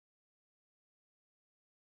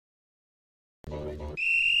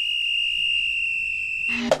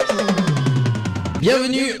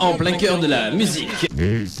Bienvenue en plein cœur de la musique.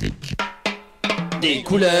 Des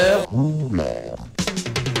couleurs.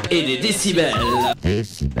 Et des décibels.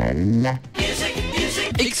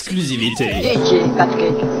 Exclusivité.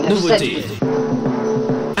 djpatrick972. Nouveauté.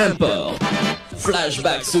 Import.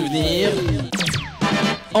 Flashback souvenir.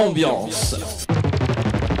 Ambiance.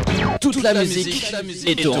 Toute la musique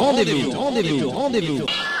est au rendez-vous. Rendez-vous.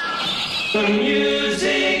 The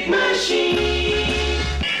music machine.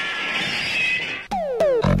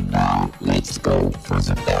 Let's go for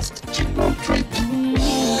the best jingle treat.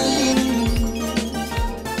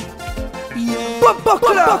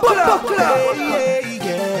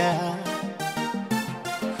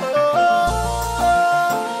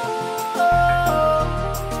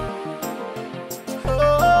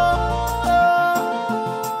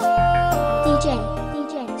 DJ,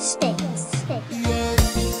 stay.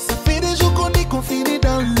 Ça fait des jours qu'on est confinés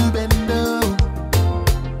dans le bendo.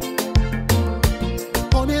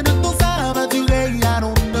 Combien de temps ça va durer, I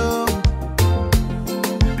don't know.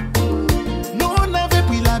 Nous on avait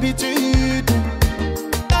pris l'habitude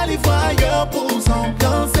d'aller voir ailleurs pour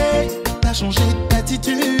s'ambiancer. T'as changé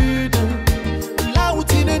d'attitude, la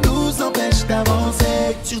routine nous empêche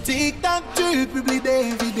d'avancer. Sur TikTok tu publies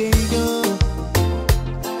des vidéos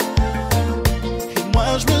et moi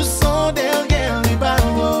je me sens derrière les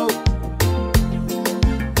barreaux.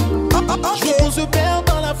 Je qu'on se perd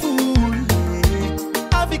dans la foule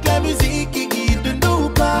avec la musique qui guide nos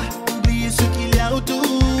pas. Oubliez ce qu'il y a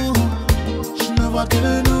autour, je ne vois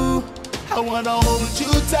que nous. I wanna hold you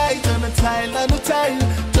tight, on the tile.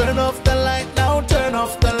 Turn off the light now, turn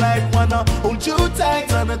off the light. Wanna hold you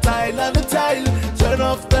tight, on the tile. Turn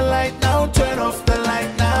off the light now, turn off the light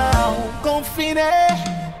now. Confiné,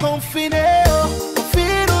 oh,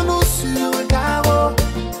 confine-nous sur un carreau.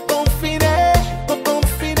 Confiné, oh,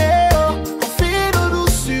 confine-nous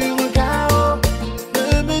sur un carreau.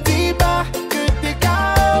 Ne me dis pas que t'es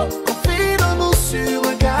KO. Confine-nous sur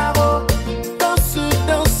un carreau. Danse,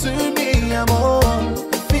 mi amor.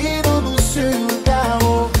 Confine-nous sur un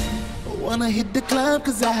carreau. Wanna hit the club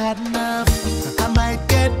cause I had enough. I might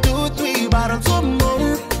get 2-3 bottles or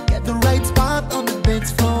more. Get the right spot on the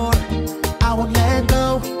dance floor. I won't let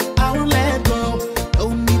go. No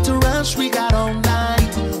need to rush, we got all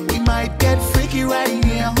night. We might get freaky right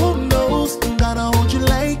here, who knows? I'm gonna hold you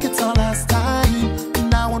like it's our last time.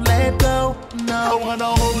 And I won't let go, no. I wanna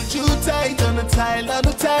hold you tight, on the tile.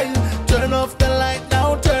 Turn off the light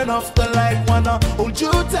now, turn off the light. Wanna hold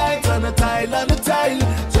you tight, on the tile.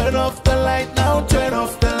 Turn off the light now, turn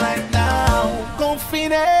off the light now.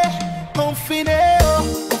 Confiné, oh,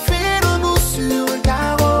 confine-nous sur un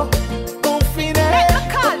carreau. Confiné,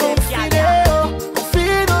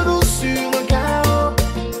 confine-nous sur un carreau.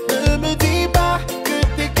 Ne me dis pas que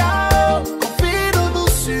t'es KO. Confine-nous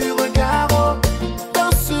sur un carreau.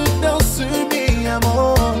 Danse, mi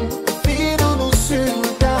amor. Confine-nous sur un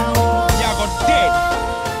carreau.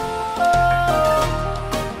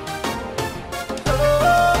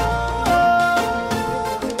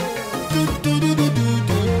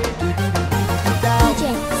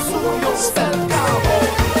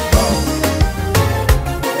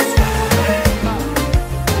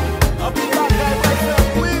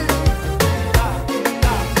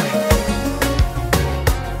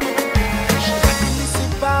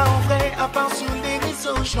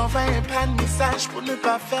 J'envoie plein de messages pour ne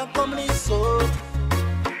pas faire comme les autres.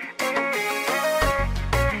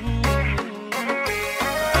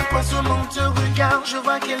 À quoi seulement te regarde, je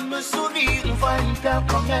vois qu'elle me sourit. On voit une perle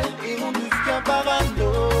comme elle et on devient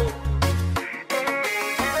parano.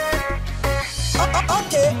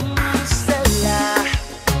 Ok, celle-là,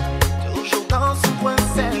 toujours dans son coin,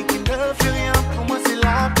 celle qui ne fait rien. Pour moi c'est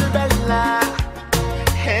la plus belle là.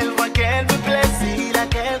 Elle voit qu'elle me plaît, c'est là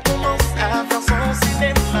qu'elle commence à faire son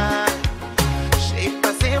cinéma. J'ai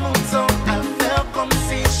passé mon temps à faire comme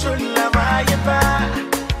si je ne la voyais pas.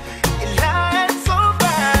 Et là elle s'en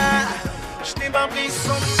va. Je n'ai pas pris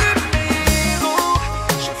son numéro.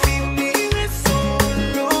 Je finirai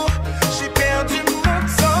solo. J'ai perdu mon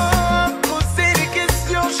temps. Poser des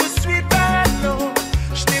questions, je suis parano.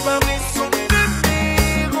 Je n'ai pas pris son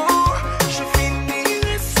numéro. Je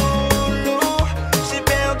finirai solo. J'ai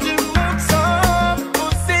perdu mon temps.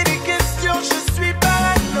 Poser des questions, je suis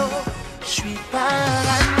parano. Je suis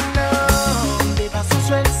parano. Débat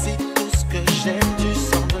sensuel, c'est tout ce que j'aime. Du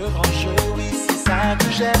sang de grand jeu, oui, c'est ça que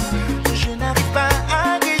j'aime. Que je n'arrive pas à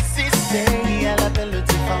résister à l'appel de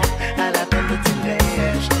tes femmes, à l'appel de tes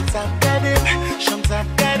lèvres. Je ne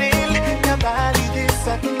t'accadille, qu'à valider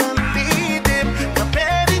ça que l'on l'idée. Qu'à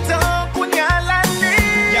perdre du temps qu'on y a l'année.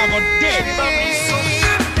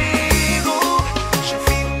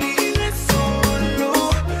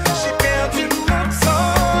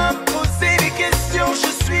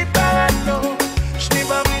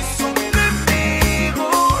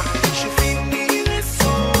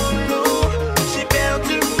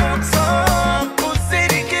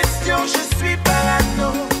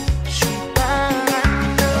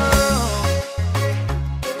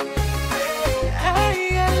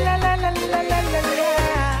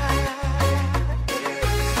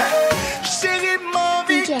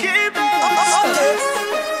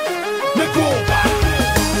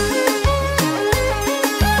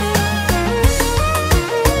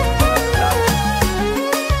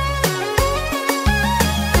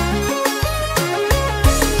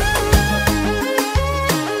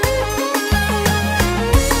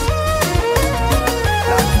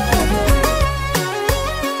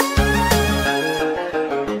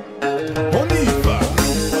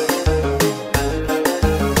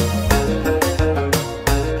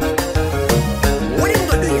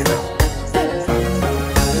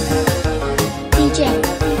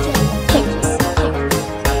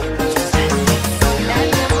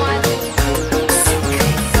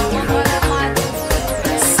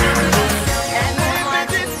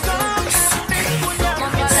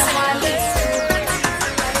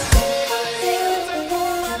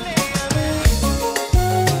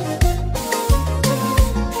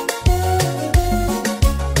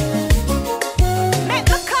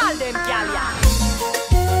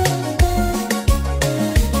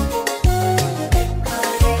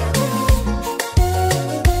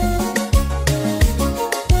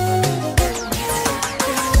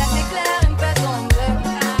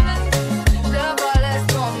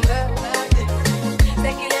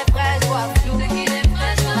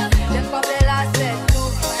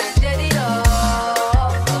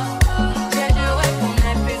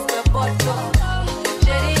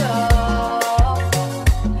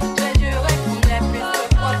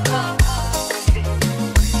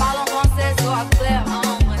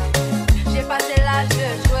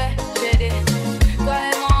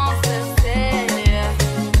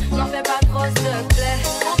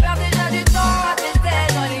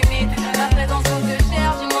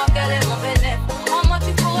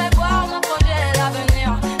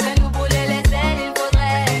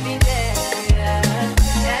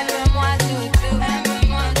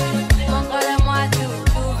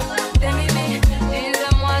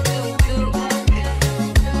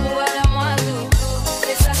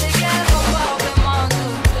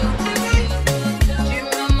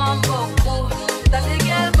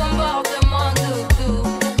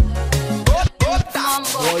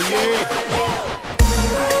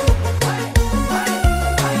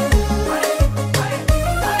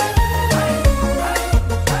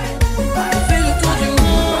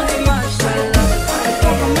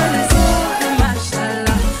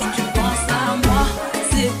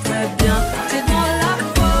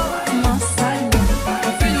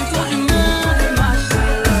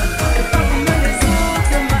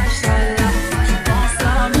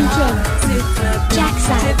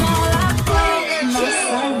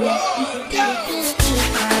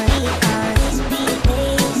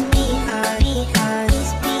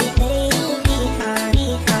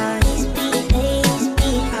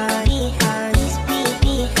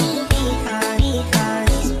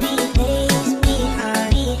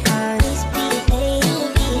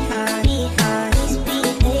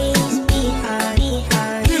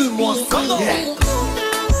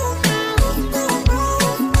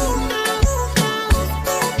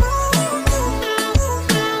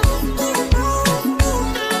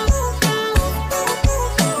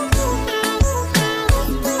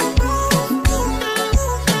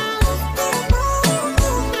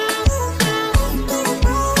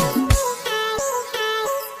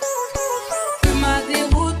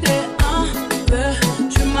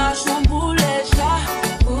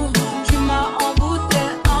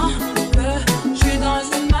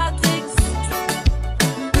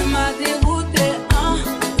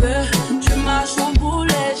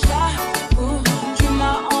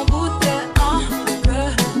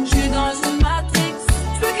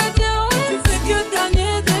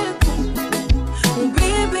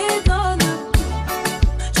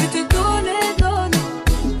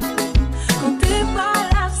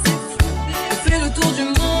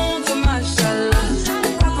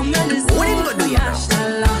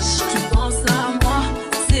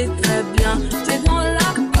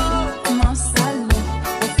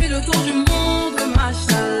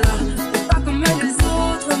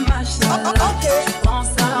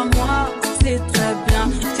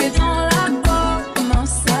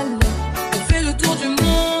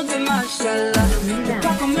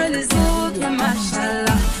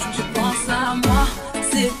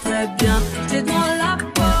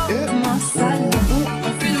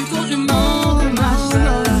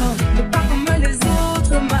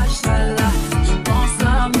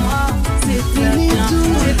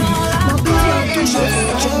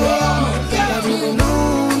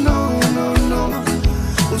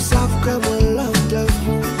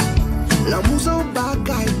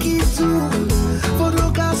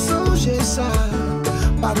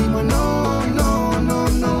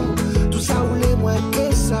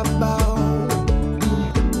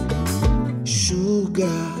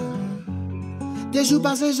 Des jours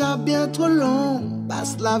passent déjà bien trop long,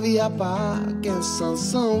 passe la vie à pas qu'un sens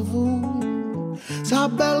sans vous. Ça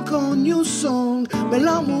belle qu'on new song, mais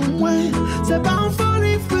l'amour moins, c'est pas une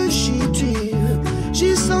folie fugitive.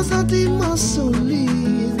 J'ai son sentiment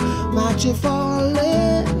solide, match est folle,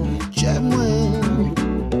 j'aime moins.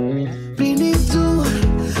 Fini tout,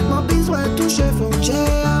 mon besoin touche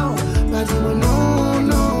frontière. Pas dis-moi non,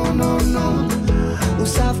 non, non, non. Vous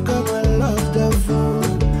savez que moi love de vous.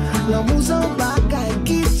 L'amour sans bagaille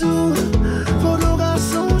qui tout. Faut nous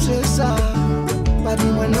rassonger ça. Pas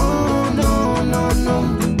dis-moi non, non, non, non.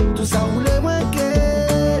 Tout ça voulait moins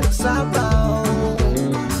que ça va.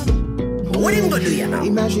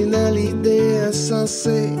 Imaginez l'idée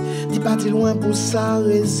insensée. Dis parti loin pour ça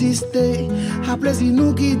résister. À plaisir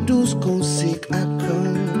nous qui tous consigne à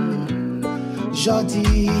cœur.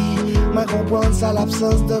 Jodi, moi comprendre ça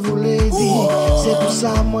l'absence de vous les dire. C'est tout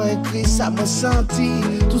ça moi écrit, ça m'a senti.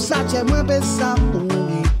 Tout ça j'ai moins ben ça pour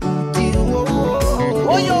dire oh oh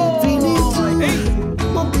oh. Fini tout,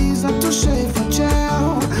 mon bise a touché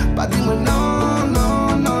frontière. Pas dis-moi non,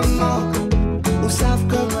 non, non, non. Vous savez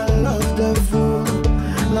que moi love de vous.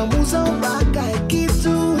 L'amour sans bagaille qui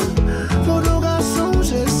tout. Faut nous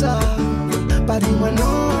rassonger ça. Pas dis-moi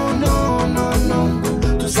non, non, non,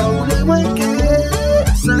 non. Tout ça ou les moins que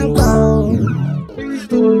ça va.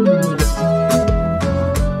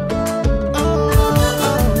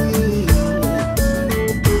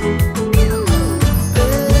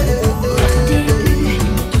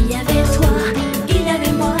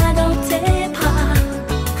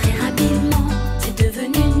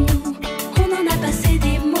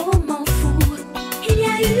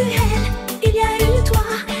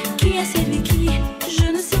 Je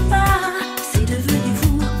ne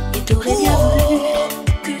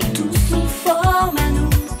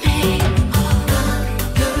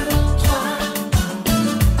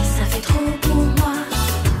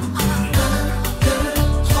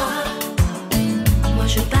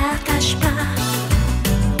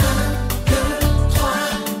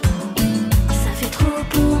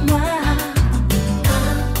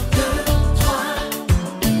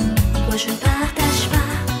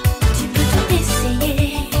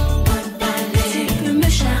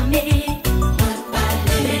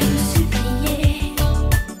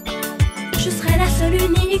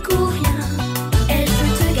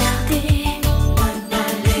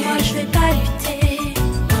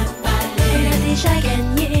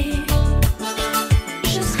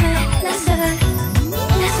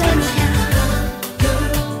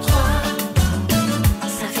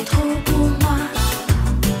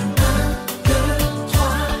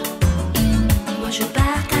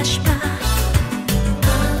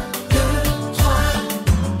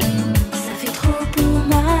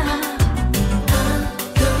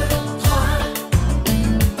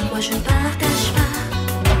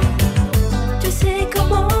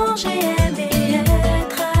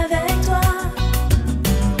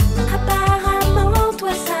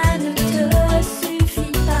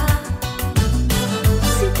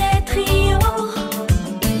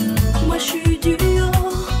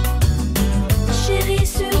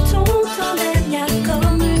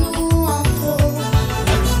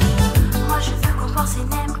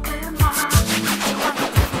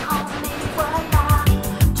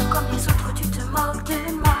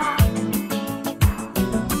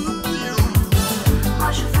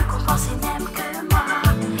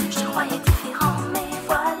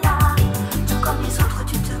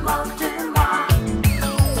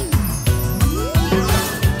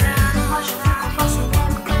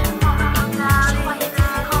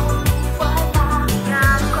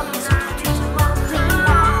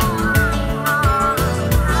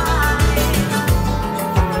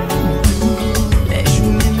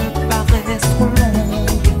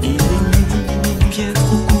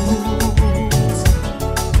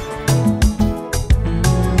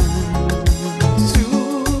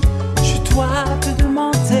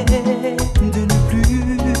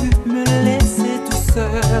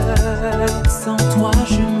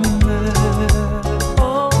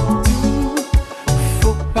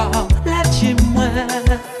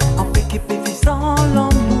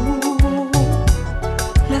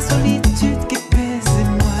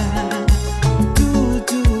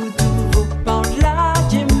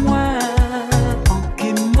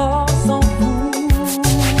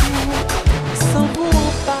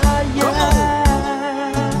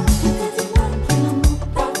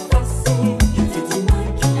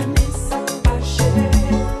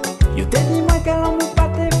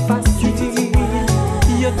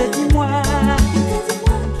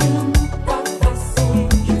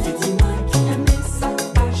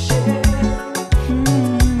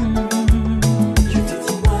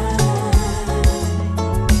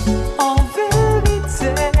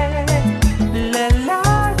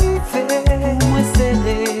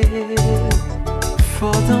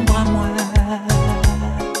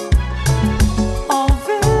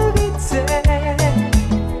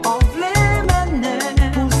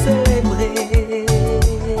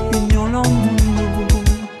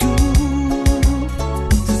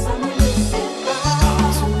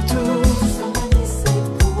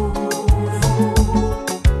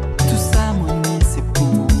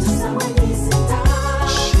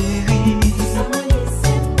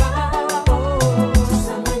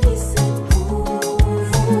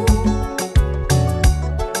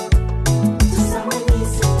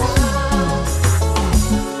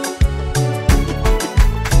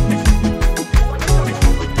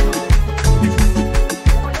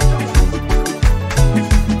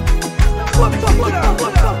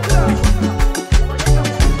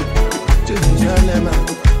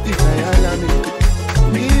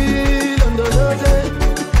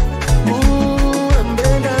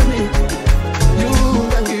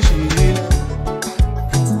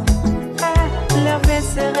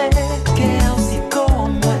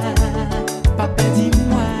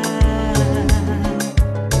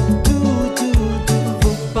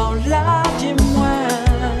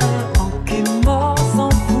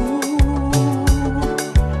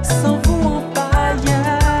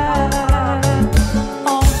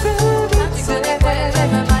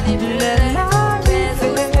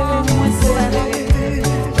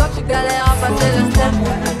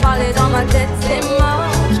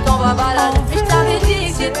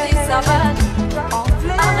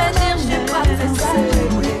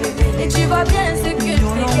vois bien ce que tu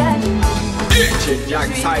gagnes. Je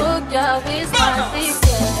suis trop charismatique.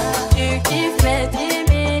 Tu kiffes mes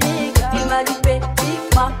timiniques. Il m'a dit petit,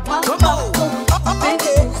 moi, fais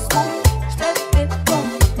doucement, je te fais bon.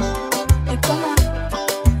 Et comment?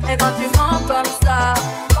 Et quand tu mens comme ça,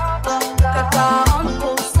 t'as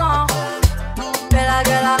 40%. Fais la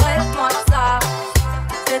gueule, arrête-moi ça.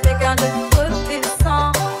 C'était qu'un jeu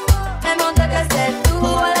retissant. Mais mon truc c'est tout,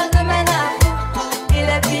 voilà je mène à tout. Il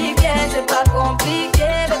est piqué, c'est pas compliqué.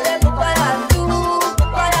 Bébé pourquoi la tout,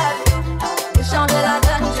 pourquoi la tout. J'ai changé la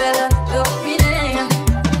donne, je vais le refiner.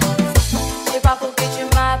 Je sais pas pour qui tu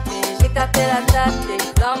m'appelles, j'ai capté la date.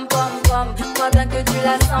 T'es comme pom-pom, crois bien que tu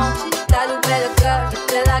l'as senti. T'as loupé le cœur, j'ai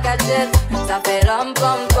fait la gadget. Ça fait l'homme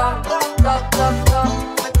pom-pom, top, top, top.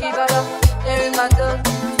 Qui va là, j'ai eu ma dose,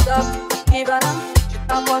 stop. Qui va là,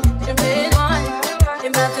 je m'éloigne. Et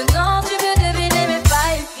maintenant tu veux deviner mes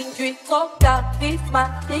failles. Je suis trop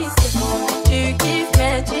charismatique. Tu kiffes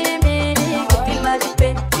mes timiniques. Il m'a dit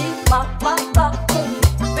petit, ma,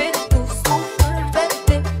 fais doucement, fais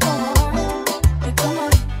des bons. Et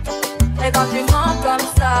comment? Et quand tu mens comme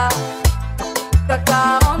ça, t'as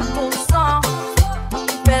 40%.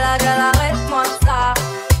 Fais la gueule, arrête-moi ça.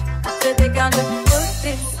 C'était qu'un jeu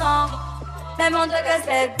retissant. Mais mon truc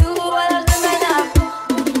c'est tout, voilà je mène à bout.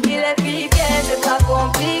 Il est piqué, c'est pas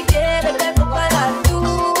compliqué. Bébé pourquoi la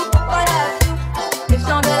tout, pourquoi la tout. J'ai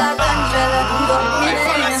changé la donne, je vais le dominer.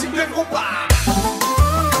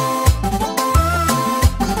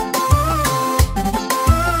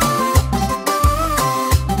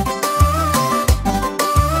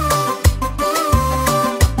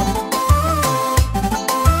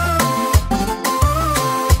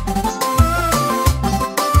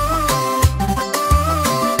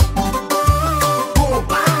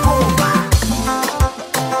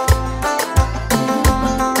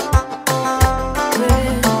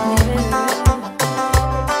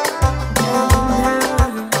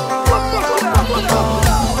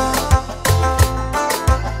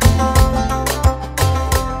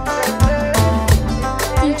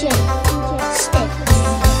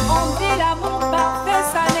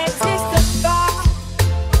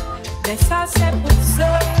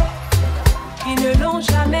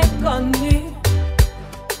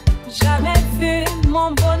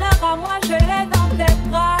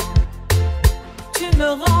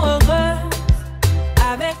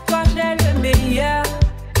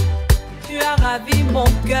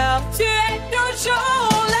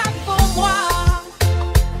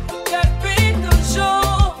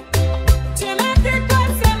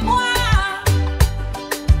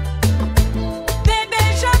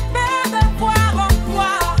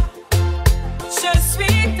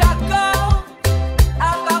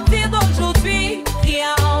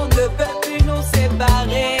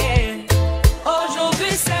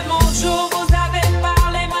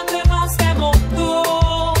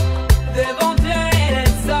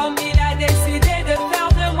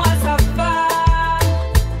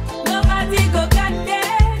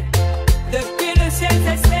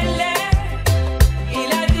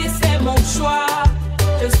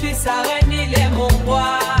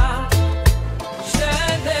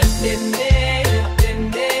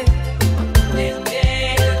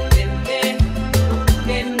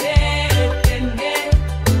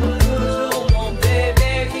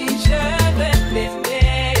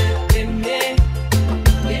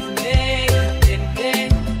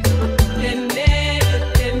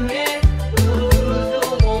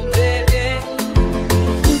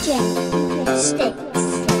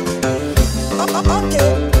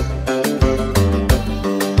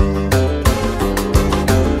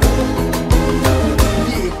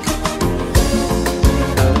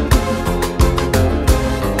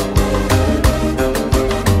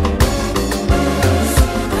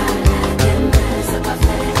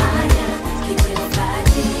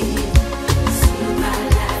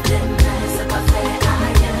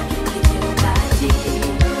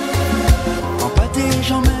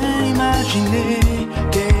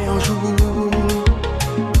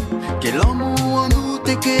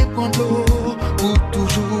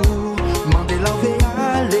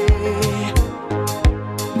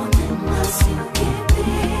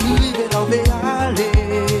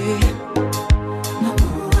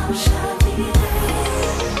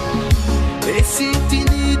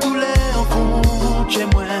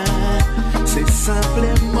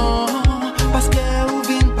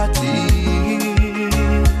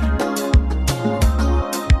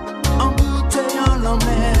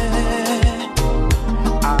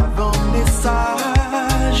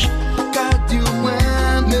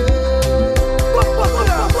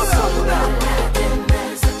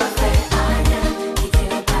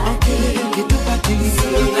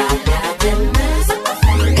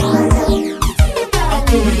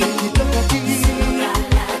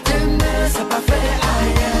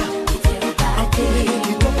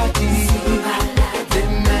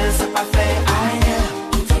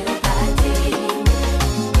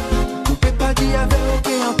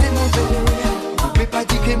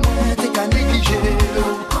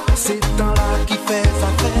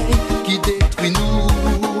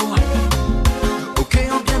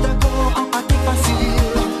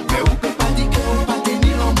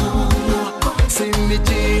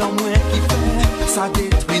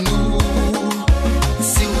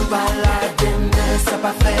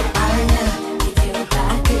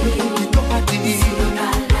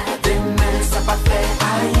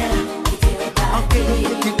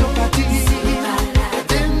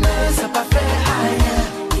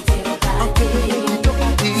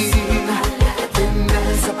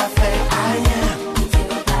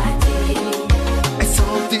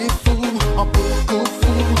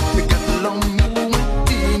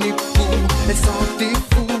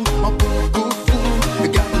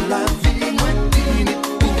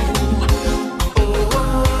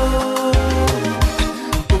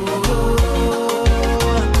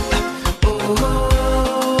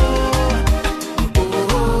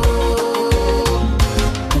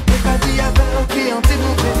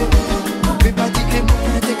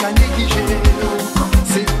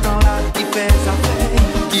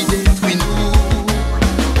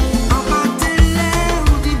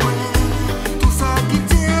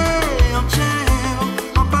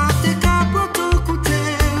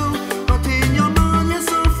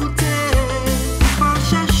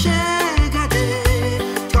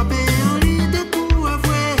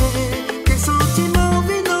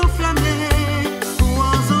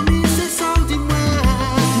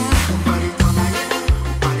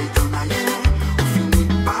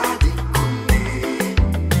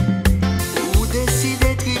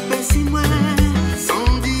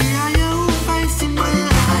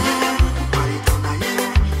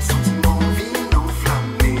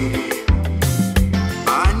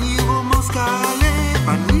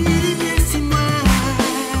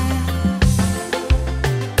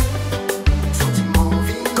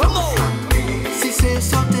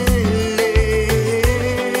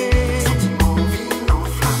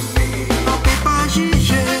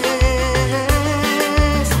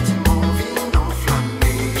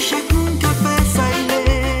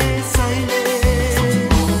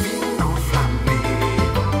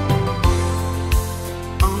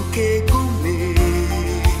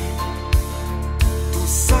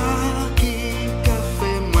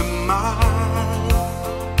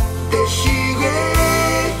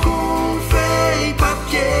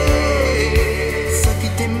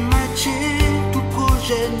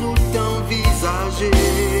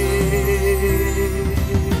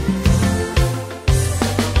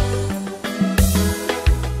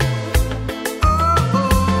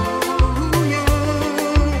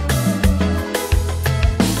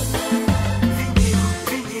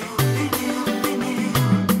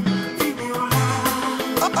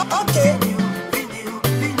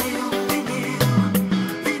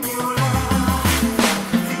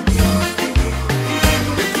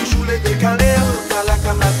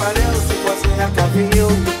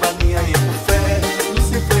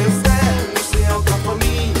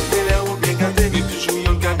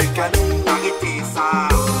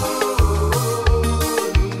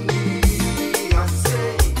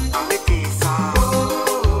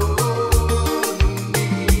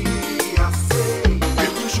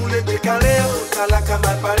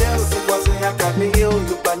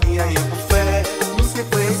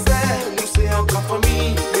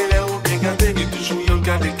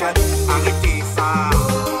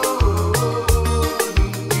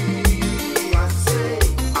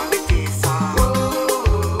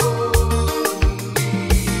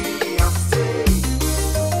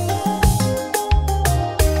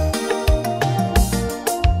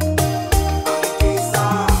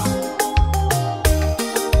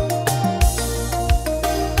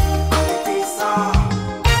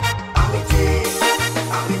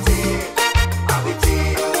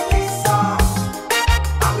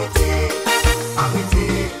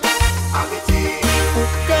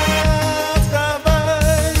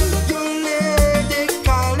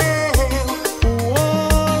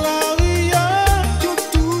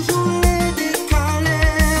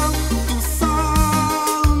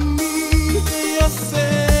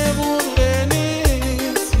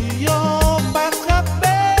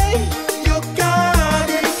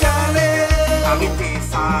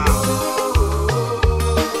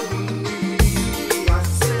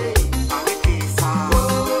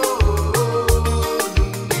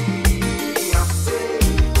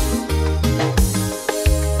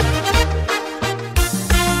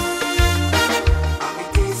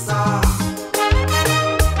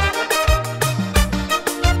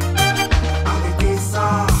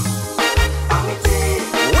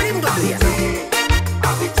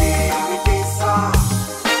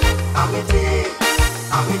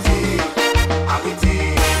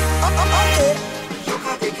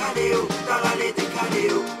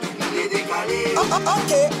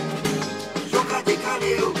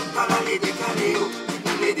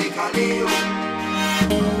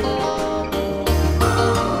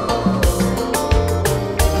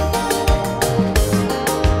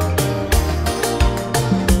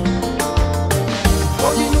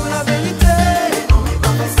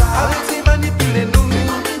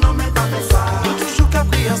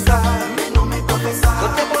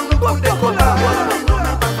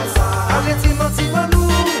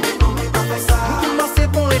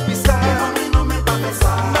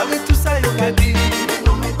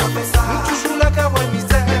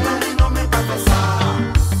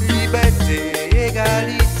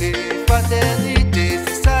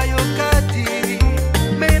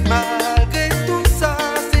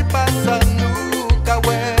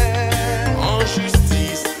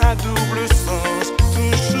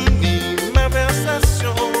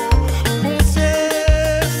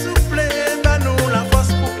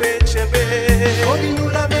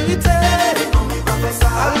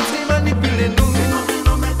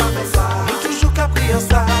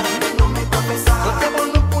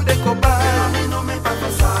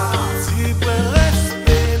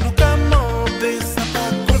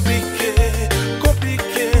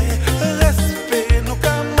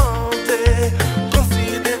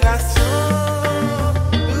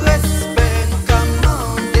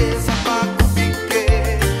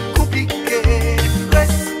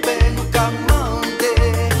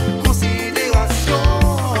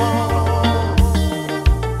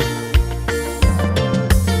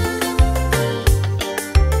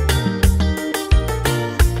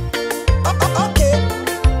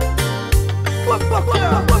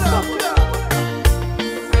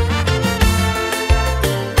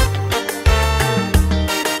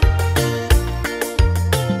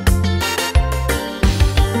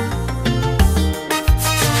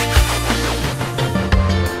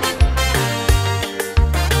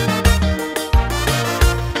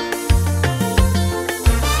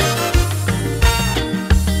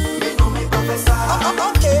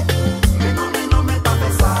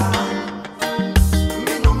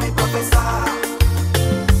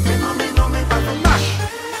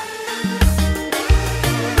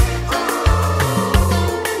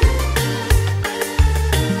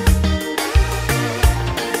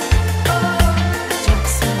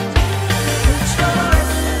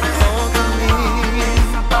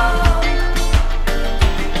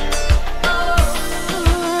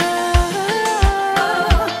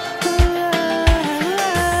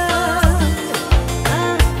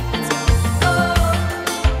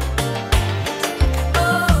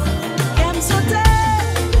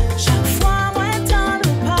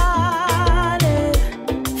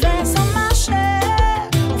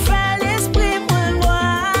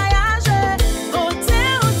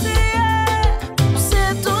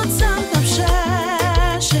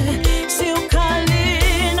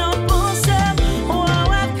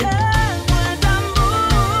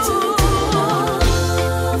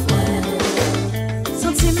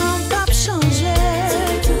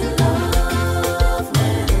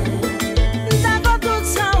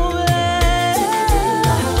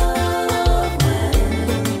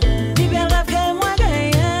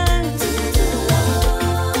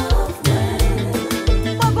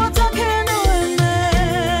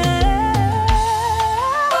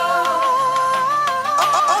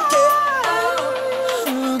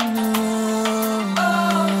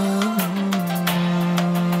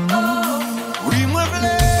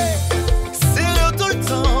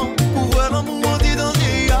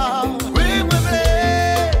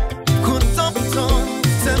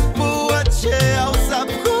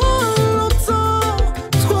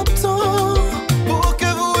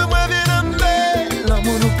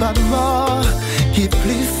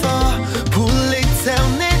 fort pour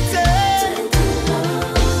l'éternité.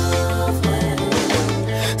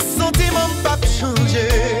 Sentiment pas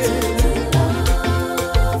changer.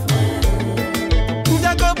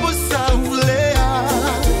 D'accord pour ça, vous voulez.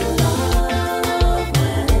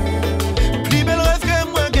 Plus belle rêve que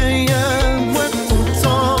moi gagnant, moi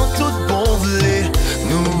content, tout bon voulait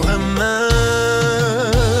nous ramener.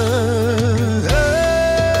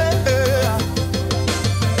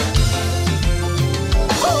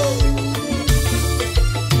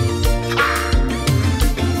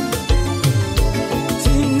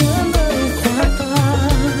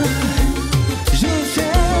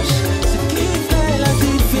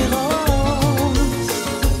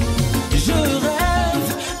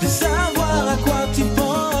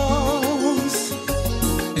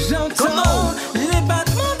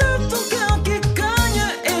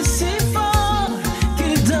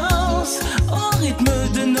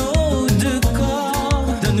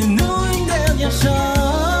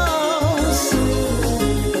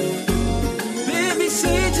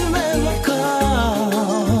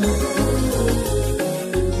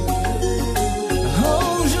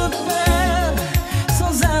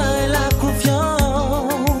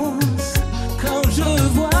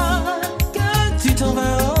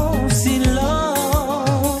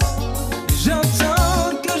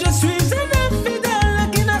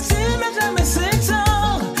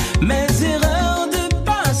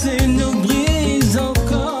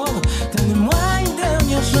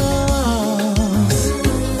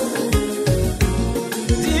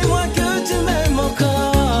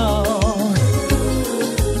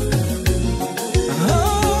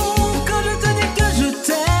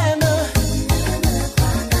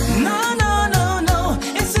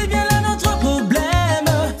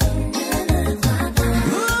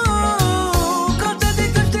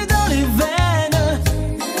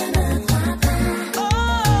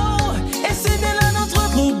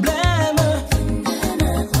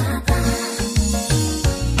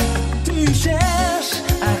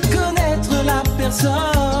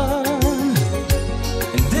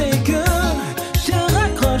 Dès que je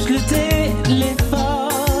raccroche le téléphone,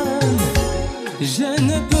 je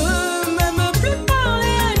ne peux même plus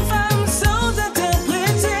parler à une femme sans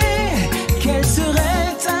interpréter qu'elle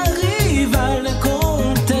serait un rival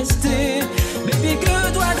contesté. Baby, que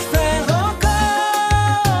dois-je faire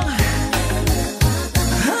encore?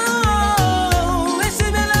 Oh, mais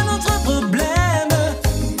c'est bien là notre problème.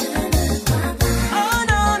 Oh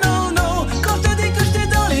non, non, non, quand je te dis que je t'ai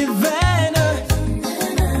dans les veines.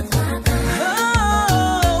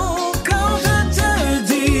 Oh, quand je te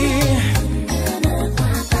dis,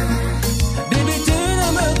 baby, tu ne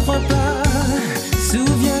me crois pas.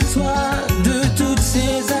 Souviens-toi de toutes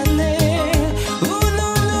ces années où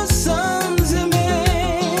nous nous sommes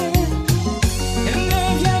aimés. Et ne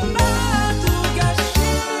viens pas tout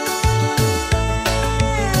gâcher.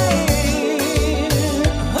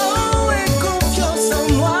 Oh, aie confiance en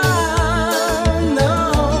moi,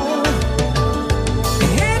 non.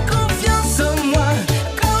 Aie confiance en moi.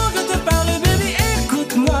 Quand je te parle, baby,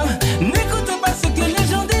 écoute-moi. N'écoute pas ce que les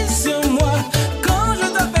gens disent sur moi. Quand je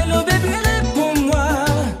t'appelle, oh baby, réponds-moi.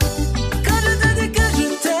 Quand je te dis que je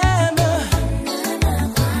t'aime.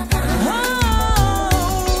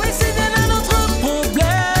 Oh, et c'est bien là notre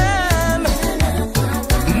problème.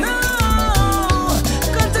 Non,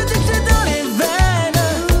 quand je te dis que j'ai dans les veines.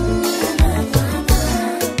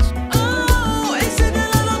 Oh, et c'est bien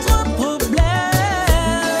là notre problème.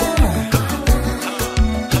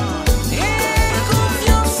 Aie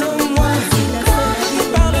confiance en moi. Quand je te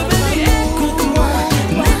parle, baby, écoute-moi.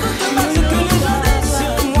 N'écoute pas ce que les gens disent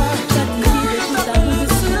sur moi. Quand je t'appelle,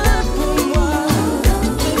 réponds-moi.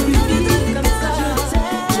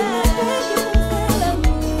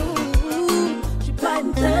 Je suis pas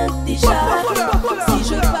une teinte déjà. Si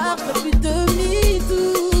je pars, je fais plus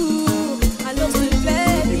demi-tour. Alors s'il te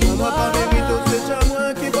plaît, dis-moi. C'est moi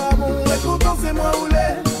qui va bon, écoute, c'est moi où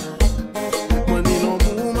l'est. Moi ni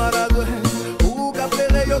l'amour maladroit, ou qu'après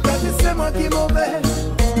yo t'as dit c'est moi qui mauvais.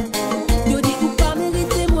 Yo dis ou pas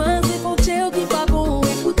mériter moins, c'est frontières qui pas bon.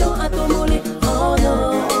 Écoutant à ton mollet, oh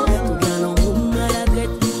non. Tout bien l'amour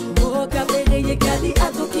maladrette. Au cabaret, y'a qu'à dire à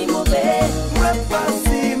toi qui mauvais. Moi pas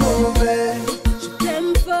si mauvais. Je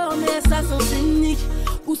t'aime fort, mais ça sens unique.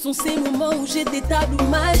 Où sont ces moments où j'ai des tableaux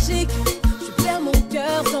magiques? Je perds mon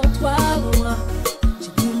cœur sans toi, moi.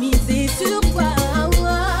 J'ai tout misé sur toi,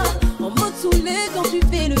 moi. En mode saoulé quand tu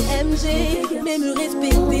fais le MG. Mais me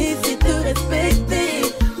respecter, c'est te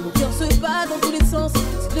respecter. Mon cœur se bat dans tous les sens.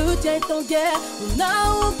 Si le tien est en guerre, on n'a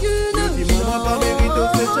aucune Dis-moi pas mérite,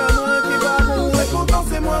 c'est moi qui va bon, écoute,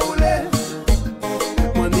 c'est moi où l'est.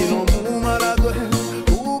 Moi ni l'amour maladroit,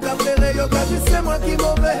 ou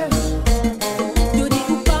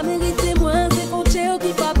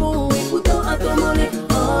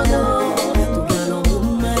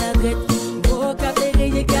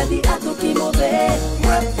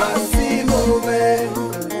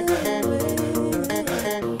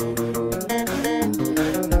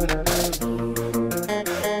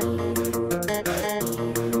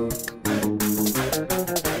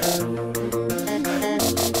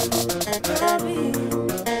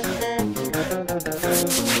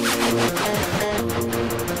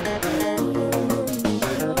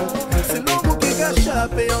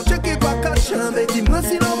chambre. Dis-moi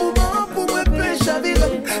si l'amour bon pour moi peut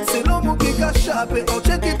chavirer. C'est l'amour qui a chapé, on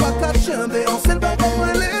check qui pas qu'à chamber. On sait pas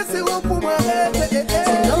comment laisser pour moi rêver.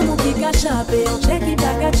 C'est l'amour qui a chapé, on check qui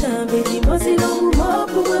pas qu'à chamber. Dis-moi si l'amour bon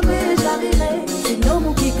pour moi peut chavirer. C'est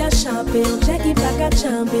l'amour qui a chapé, on check qui pas qu'à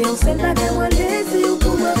chamber. On sait pas comment laisser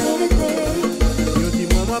pour moi rêver. Yo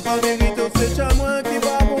dis-moi moi pas mérite, c'est chat moi qui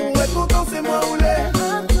va bon. Être content c'est moi ou les.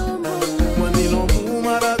 Moi ni l'amour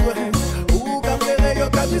maladroit. Ou qu'à faire yo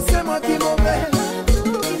qu'à dire c'est moi qui mauvais.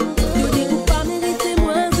 Yo dis ou pas mériter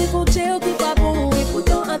moi, c'est pour Tchéo qui pas bon. Et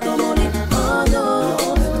pourtant à ton mon lit, oh non.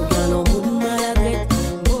 Tout un l'amour maladroit.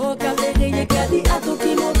 Bon qu'à faire y'a qu'à dire à ton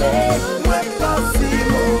qui mauvais. Moi pas si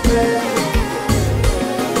mauvais.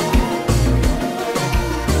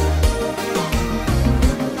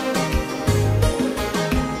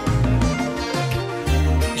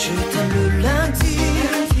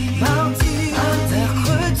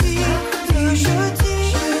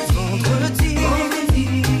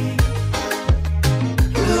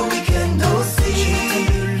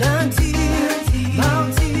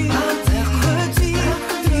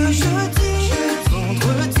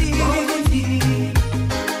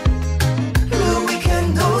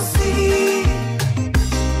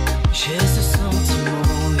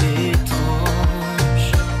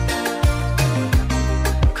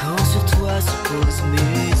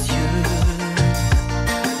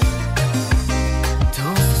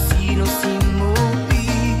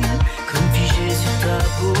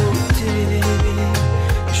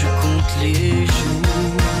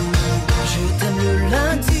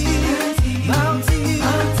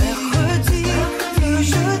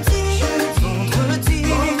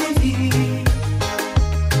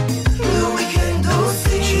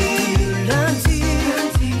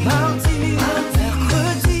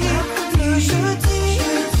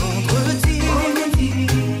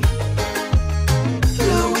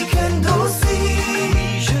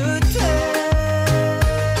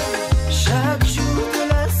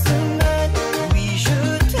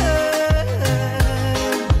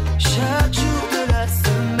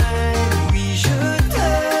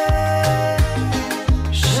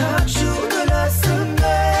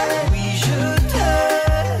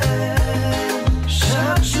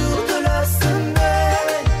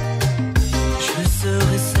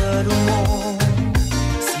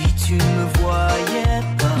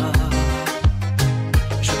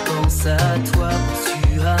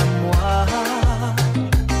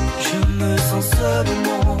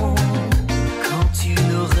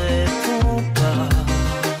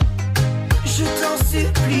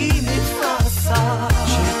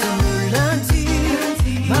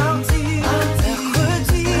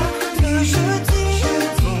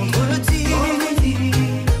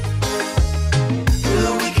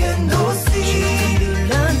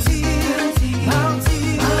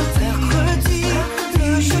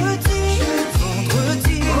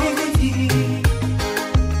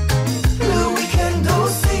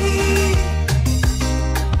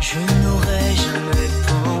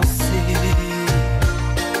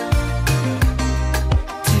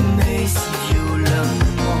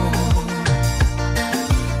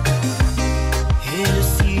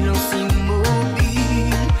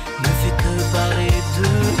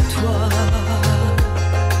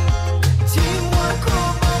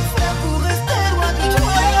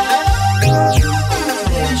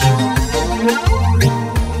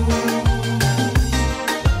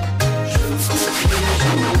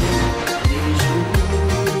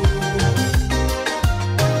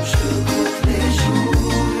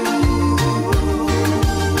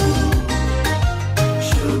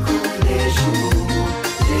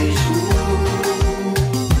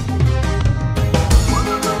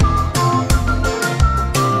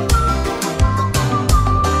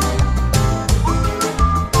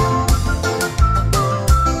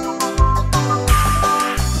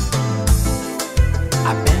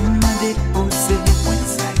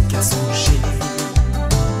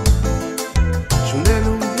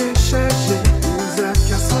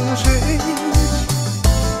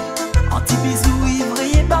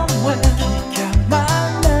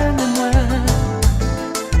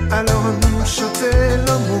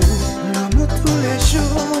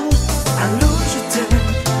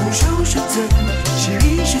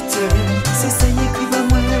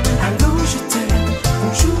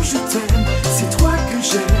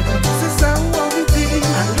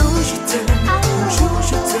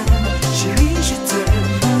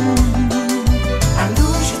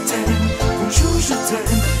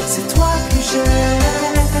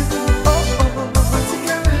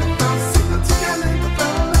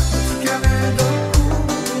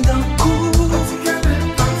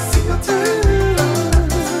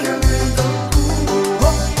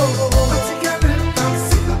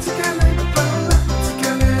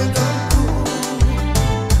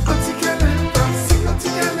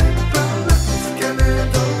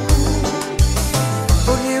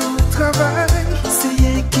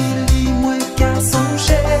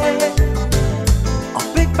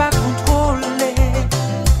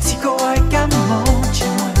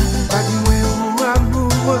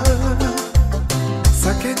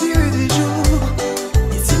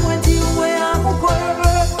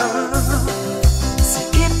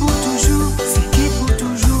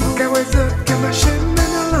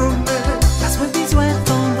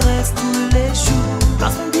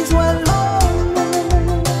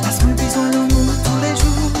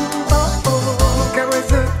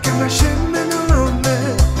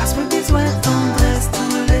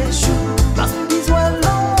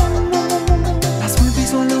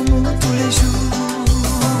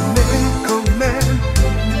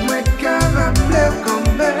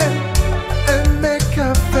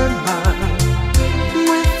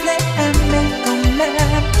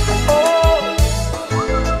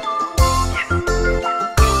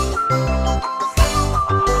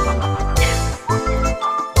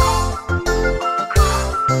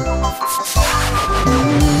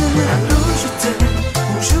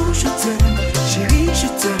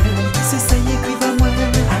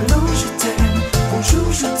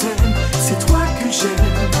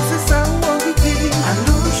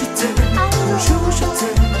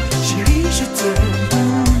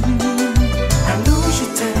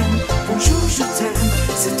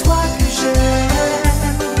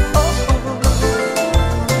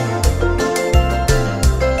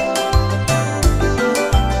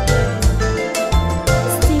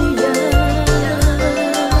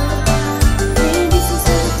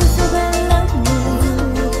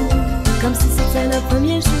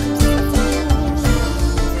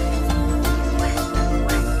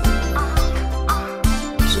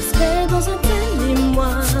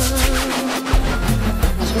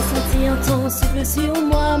 souffle sur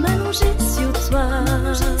moi, m'allonger sur toi.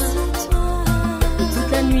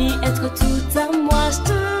 Toute la nuit être tout à moi, je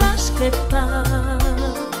te lâcherai pas.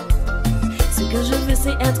 Ce que je veux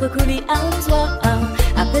c'est être collé à toi.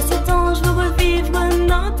 Après 7 ans je veux revivre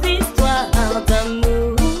notre histoire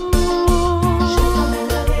d'amour.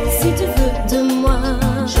 Si tu veux de moi,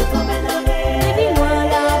 je t'emmènerai. Baby-moi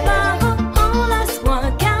là-bas, enlace-moi,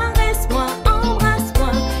 caresse-moi,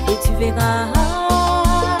 embrasse-moi et tu verras.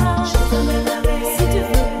 Je t'emmènerai. Si tu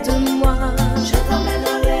veux de moi, je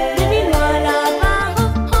t'emmènerai. Baby-moi là-bas,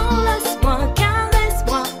 enlace-moi,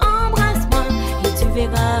 caresse-moi, embrasse-moi et tu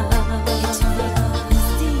verras.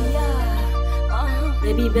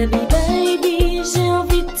 Baby, baby, baby, j'ai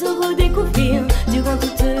envie de te redécouvrir durant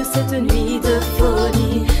toute cette nuit de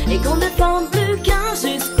folie. Et qu'on ne forme plus qu'un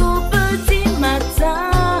jusqu'au petit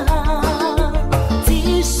matin.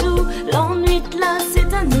 Petit chou, l'ennui de là,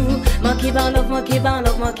 c'est à nous. Manquez par l'amour, manquez par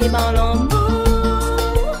l'amour, manquez par l'amour.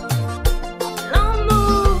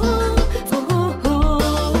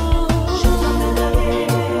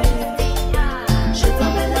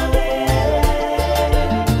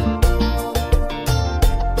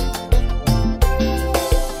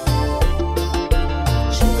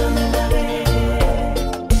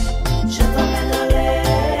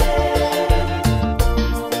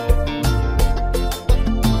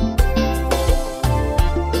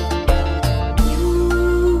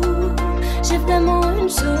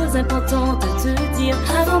 Importante à te dire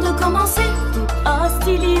avant de commencer toute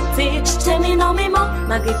hostilité. Je t'aime énormément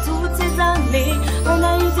malgré toutes ces années. On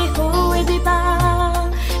a eu des hauts et des bas,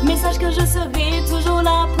 mais sache que je serai toujours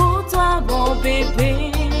là pour toi, mon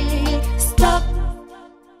bébé. Stop,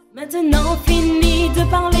 maintenant fini de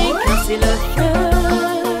parler car c'est le feu.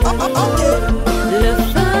 Le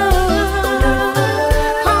feu.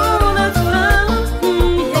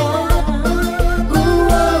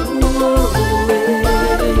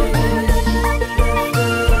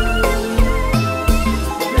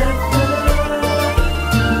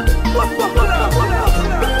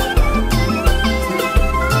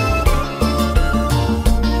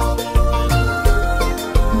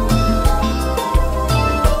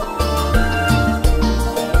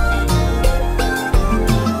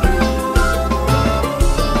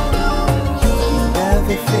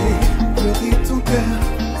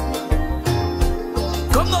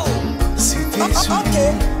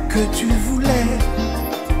 Que tu voulais,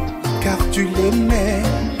 car tu l'aimais.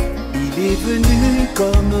 Il est venu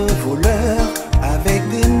comme un voleur, avec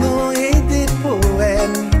des noms et des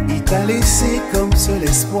poèmes. Il t'a laissé comme seul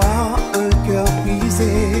espoir, un cœur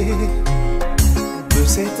brisé. De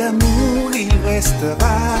cet amour il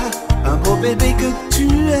restera un beau bébé que tu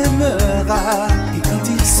aimeras. Et quand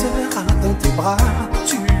il sera dans tes bras,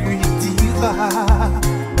 tu lui diras: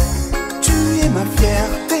 tu es ma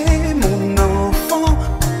fierté, mon enfant.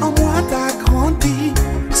 En moi t'as grandi,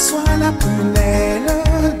 sois la prunelle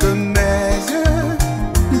de mes yeux.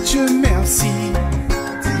 Dieu merci.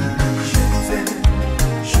 Je t'aime,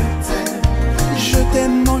 je t'aime, je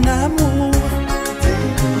t'aime mon amour.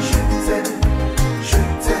 Je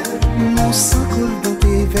t'aime, mon sang coule dans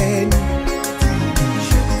tes veines.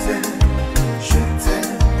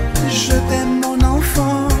 Je t'aime mon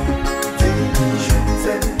enfant.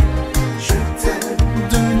 Je t'aime,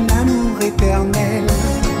 d'un amour éternel.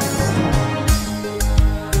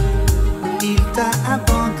 Il t'a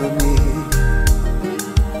abandonné.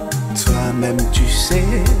 Toi-même tu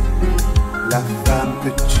sais la femme que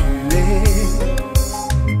tu es.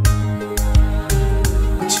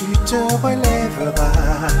 Tu te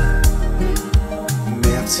relèveras.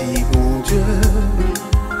 Merci bon Dieu,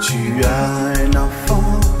 tu as un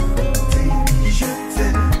enfant. Je t'aime, je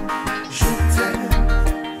t'aime. Je t'aime,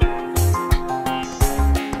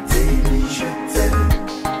 je t'aime.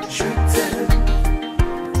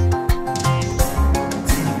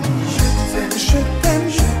 Je t'aime,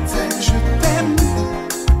 je t'aime, je t'aime.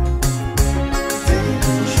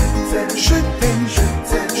 Je t'aime, je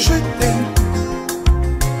t'aime, je t'aime.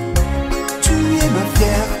 Tu es ma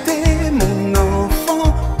fierté, mon enfant.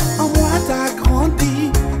 En moi t'as grandi.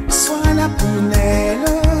 Sois la prunelle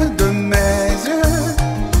de mes yeux.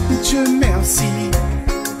 Dieu merci.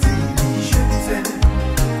 Je t'aime,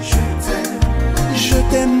 je t'aime. Je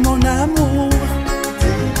t'aime mon amour.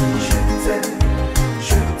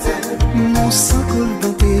 Je t'aime, mon sang coule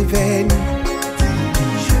dans tes veines.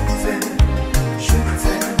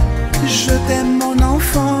 Je t'aime mon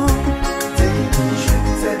enfant.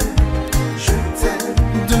 Je t'aime,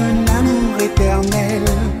 d'un amour éternel.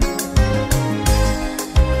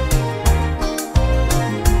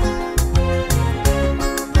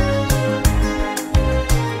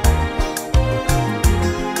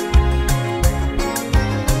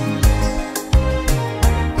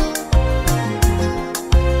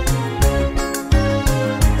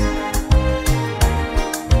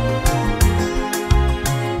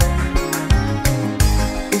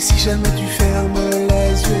 si jamais tu fermes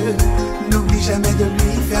les yeux, n'oublie jamais de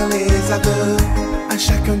lui faire les aveux. À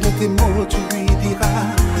chacun de tes mots tu lui diras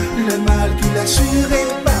le mal qu'il a su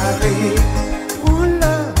réparer.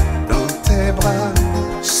 Prends-le dans tes bras,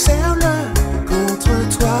 serre-le contre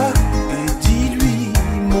toi et dis-lui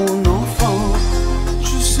mon enfant,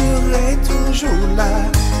 je serai toujours là.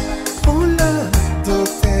 Prends-le dans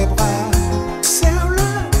tes bras,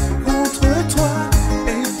 serre-le contre toi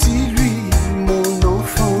et dis-lui mon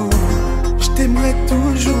enfant, je t'aimerai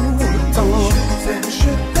toujours autant.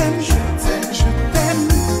 Je t'aime, je t'aime, je t'aime.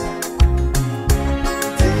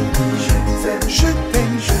 Je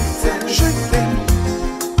t'aime, je t'aime, je t'aime.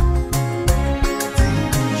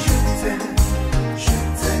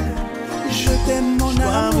 Je t'aime, mon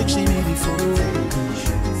amour. J'ai mis des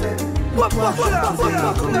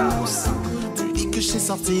Tu dis que j'ai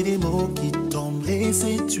sorti des mots qui t'ont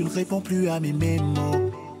blessé. Tu ne réponds plus à mes mémos.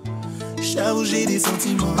 J'avoue, j'ai des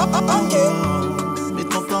sentiments. Mais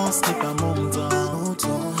ton temps, ce n'est pas mon temps.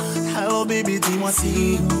 Alors, bébé, dis-moi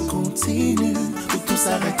si on continue ou tout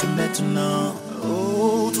s'arrête maintenant.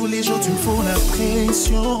 Oh, tous les jours, tu me fous la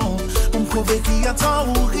pression pour me prouver qu'il y a tort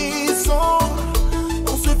ou raison.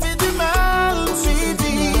 On se fait du mal, j'ai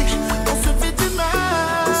dit. On se fait du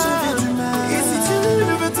mal, on se fait du mal. Et si tu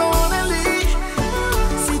veux t'en aller,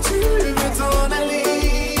 si tu veux t'en aller,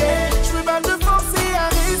 je veux pas te forcer à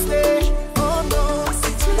rester. Oh non,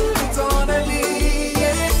 si tu veux t'en aller,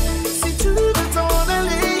 si tu veux t'en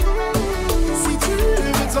aller, si tu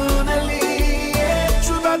veux t'en aller, je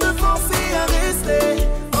veux pas te forcer à rester.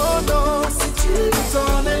 Oh non, si tu veux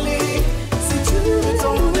t'en aller, si tu veux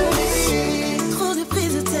t'en aller. Trop de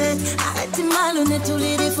prise de tête, arrête t'es malhonnête, tous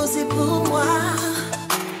les défauts c'est pour moi.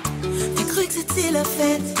 T'as cru que c'était la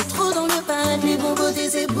fête, t'es trop dans le paraître, les bons côtés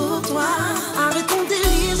c'est pour toi. Arrête ton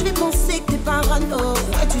délire, je vais penser que t'es parano.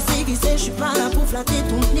 Ouais, tu sais qui c'est, je suis pas là pour flatter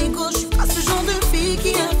ton ego. Je suis pas ce genre de fille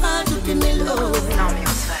qui avale toutes tes mélos. Non mais on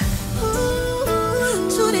se fait.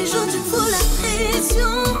 Tous les jours tu me fous la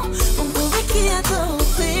pression pour me prouver qu'il y a tort ou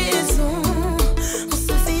raison. On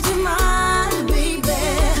se fait du mal, baby.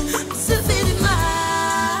 On se fait du mal.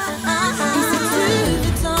 Et si tu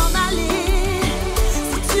veux t'en aller,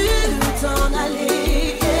 si tu veux t'en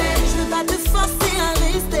aller, je veux pas te forcer à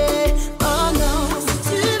rester. Oh non, si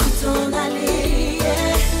tu veux t'en aller,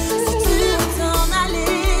 si tu veux t'en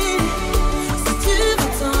aller, si tu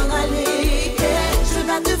veux t'en aller, je veux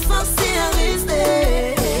pas te forcer à rester.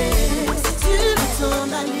 Si tu veux t'en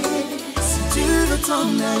aller, si tu veux t'en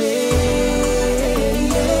aller.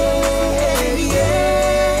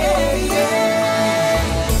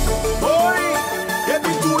 Et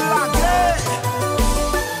puis tout la guerre,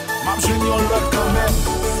 ma junior l'autre quand même.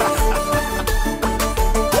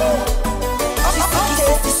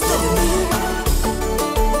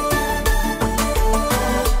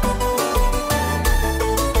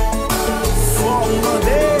 Faut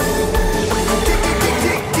demander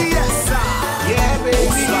qui est ça? Yeah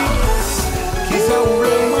baby, qui ça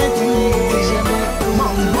ouvre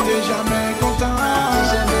moi t'es jamais content, t'es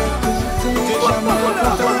jamais content.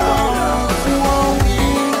 Oh oui,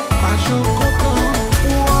 pas je content.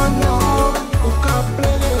 Oh non, au cap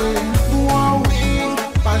plaider. Oh oui,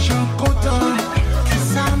 pas je content. Qui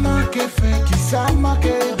ça manque fait, qui ça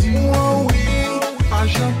manque dit. Oh oui, pas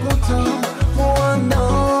je content. Oh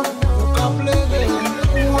non, au cap plaider.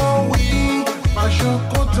 Oh oui, pas je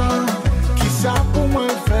content. Qui ça pour moi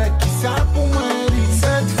fait, qui ça pour moi dit.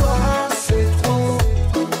 Cette fois c'est trop,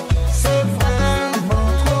 c'est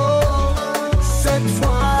vraiment trop. Cette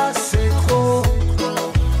fois c'est trop.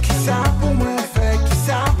 Qui ça pour moi fait, qui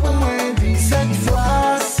ça pour moi dit. Cette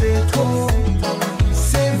fois c'est trop,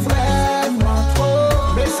 c'est vraiment trop.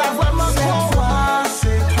 Mais ça vraiment trop. Cette fois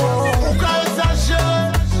c'est trop. Pourquoi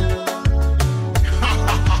exagérer?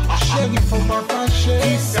 Chérie, faut pas fâcher.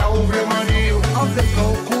 Qui ça ou vraiment dire? En fait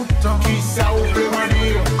pas content. Qui ça ou vraiment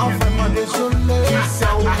dire? En vraiment désolé. Qui ça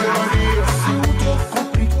ou vraiment dire? C'est ou trop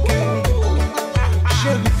compliqué.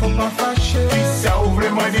 Chérie, faut pas fâcher. Qui ça ou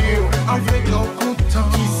vraiment dire? En fait pas content.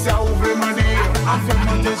 Qui ça ou vraiment dire? En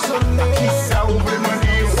vraiment désolé. Qui ça ou vraiment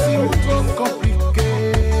dire? C'est ou trop compliqué.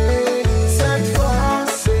 Cette fois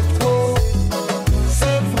c'est trop,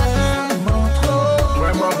 c'est vraiment trop.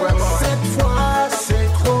 Vraiment, vraiment. Cette fois c'est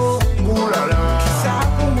trop. Ouh là là. Qui ça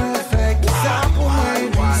pour moi fait, qui ça pour moi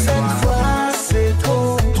dit. Cette fois c'est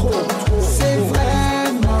trop, trop, trop. C'est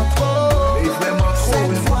vraiment trop. Et vraiment trop.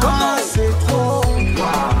 Cette fois c'est trop.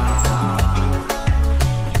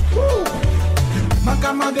 Ma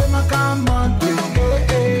camade,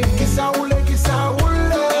 qui ça roule, qui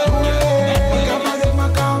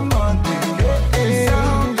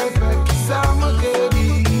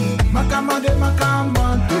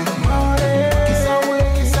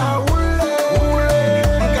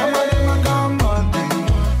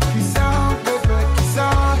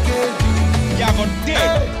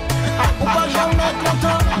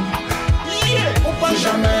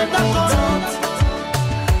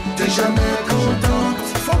jamais contente.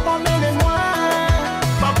 Faut pas mêler moi,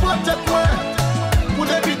 pas pour tes points. Pour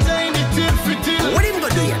éviter inutile, futile. What are you gonna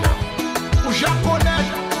do here now? Ou japonais,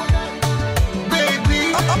 baby.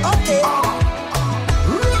 Okay.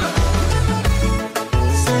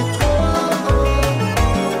 C'est trop,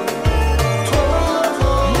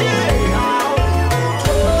 yeah.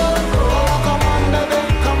 Come on, baby,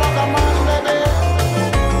 come on, baby.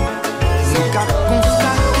 Nous qu'à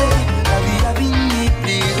constater la vie a vigné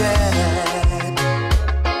plus belle.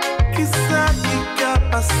 Qui ça qui a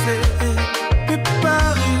passé? Peut pas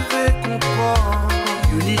arriver comprendre.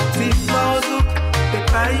 Unity for zouk, peut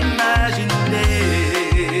pas imaginer.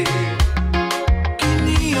 Qui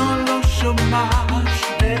n'y en le chômage,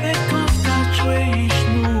 les constatés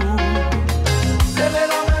genoux. Levez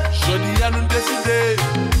la main, jeudi à nous décider.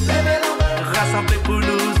 Levez la main, rassembler pour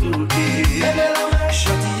nous zouker. Levez la main,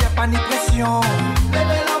 jeudi y'a pas ni pression.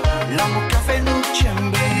 Levez la main, l'amour qu'a fait nous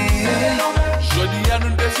tchember. Levez la main, jeudi à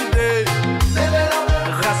nous décider. Levez la main,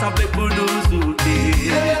 rassembler pour nous zouker.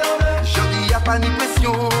 Levez la main, jeudi y'a pas ni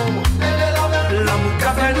pression. Levez la main, l'amour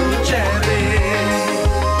qu'a fait nous tchember.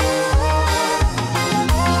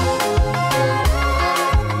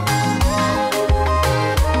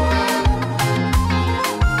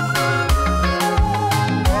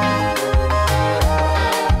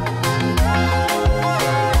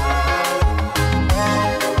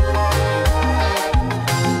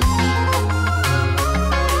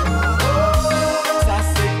 Ça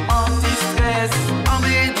c'est anti-stress, en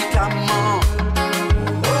médicament.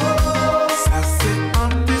 Ça c'est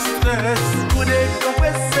anti-stress, pour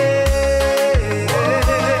décompresser.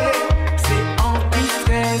 C'est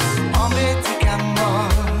anti-stress, en médicament.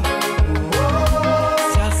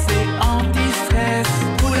 Ça c'est anti-stress,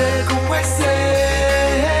 pour décompresser.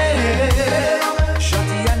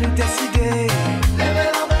 Jeudi à nous décider.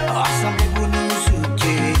 Rassemblez pour nous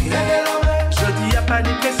zouker. Jeudi y'a pas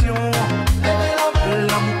de pression.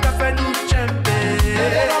 L'amour qu'a fait nous tchember.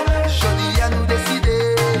 Jeudi à nous décider.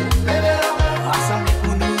 Rassemblez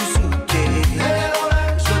pour nous zouker.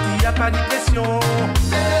 Jeudi y'a pas de pression.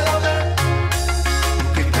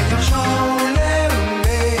 Nous qu'à chanter,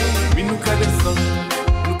 oui nous qu'à descendre,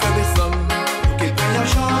 nous qu'à descendre. Nous qu'à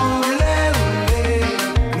chanter,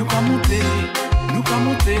 nous qu'à monter, nous qu'à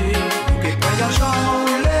monter. Nous qu'à chanter,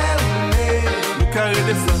 nous qu'à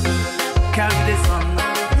redescendre, qu'à redescendre.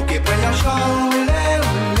 Nous qu'à chanter,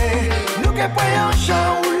 nous qu'à chanter.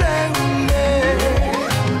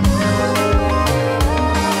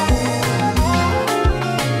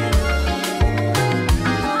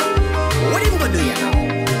 What are you gonna do here now?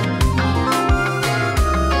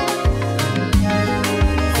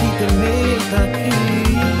 Si t'es mérite un cri,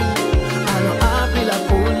 alors appelle la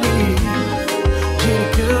police. J'ai le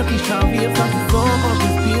cœur qui chavire, ça se sent quand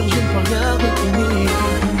j'inspire, je ne peux rien retenir.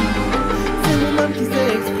 C'est moi-même qui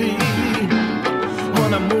s'exprime. Mon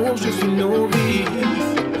amour, je suis novice.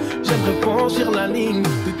 J'aimerais franchir la ligne,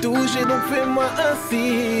 te toucher, donc fais-moi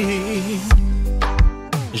ainsi.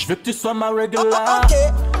 Je veux que tu sois ma regular,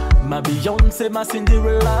 ma Beyoncé, ma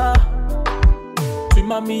Cinderella. Tu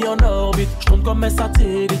m'as mis en orbite, je compte comme un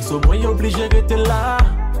satellite. Au moins obligé d'être là.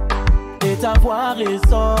 Et ta voix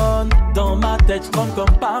résonne dans ma tête, je compte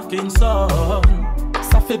comme Parkinson.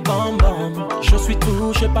 Ça fait bam bam, je suis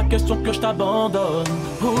touché, pas question que je t'abandonne.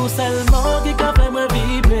 Ou seulement qui qu'a fait moi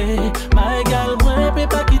vibrer, ma égale moi peut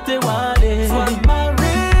pas quitter Wally. Sois ma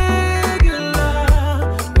regular,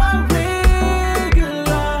 ma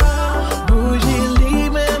regular. Bougie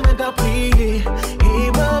libre, mais t'as prié.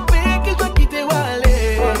 Et ma paix que je dois quitter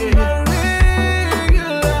Wally. Ma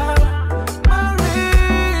regular, ma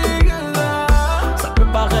regular. Ça peut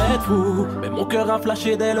paraître fou, mais mon cœur a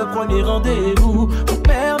flashé dès le premier rendez-vous. Je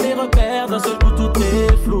perds mes repères, d'un seul coup tout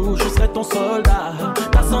est flou. Je serai ton soldat,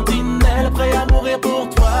 ta sentinelle, prêt à mourir pour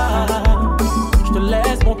toi. Je te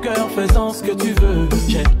laisse mon cœur faisant ce que tu veux.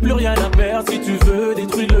 J'ai plus rien à perdre, si tu veux,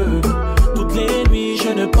 détruis-le. Toutes les nuits, je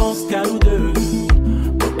ne pense qu'à nous deux.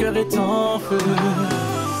 Mon cœur est en feu.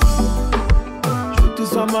 Je veux que tu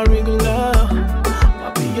sois ma regular, ma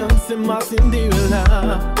Beyoncé, ma Cinderella.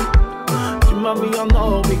 Tu m'as mis en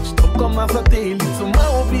orbite, je tombe comme un satellite. Sur moi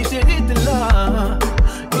obligé d'être là.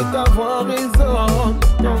 Et ta voix résonne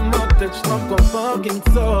dans ma tête, je tombe comme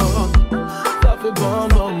Parkinson. Ça fait bon,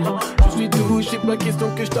 bon, je suis touché, pas question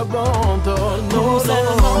que je t'abandonne. Non,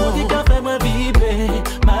 seulement qui qu'a fait moi vibrer,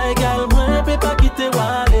 ma égale moi peut pas quitter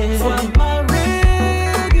Wally. Sois ma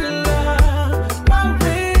regular, ma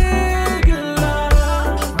regular.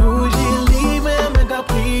 Bougie libre, mais t'as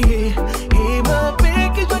prié. Et ma paix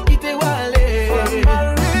que je dois quitter Wally. Ma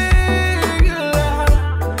regular,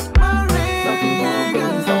 ma regular.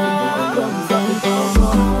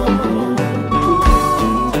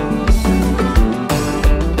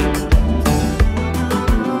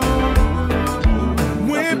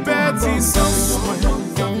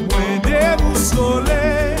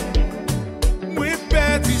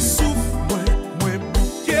 si souffle, moi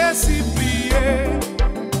bouquet si plié.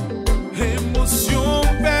 Émotion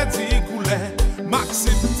perdue coulée,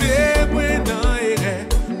 m'accepter, moi dans erreur,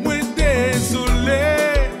 moi désolé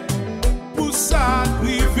pour ça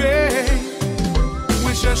privé.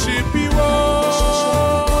 Moi chercher plus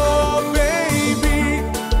haut, baby,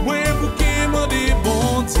 moi bouquet m'en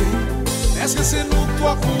débonté. Est-ce que c'est nous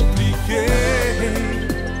toi compliqué?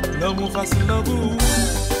 L'amour facile dans vous.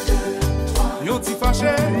 Yon ti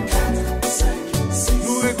fâché,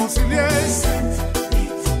 nous réconcilier.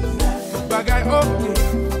 Bagay ok,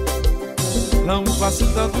 l'amour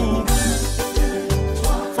facile dans tout.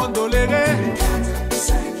 Faut tolérer,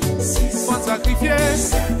 faut sacrifier.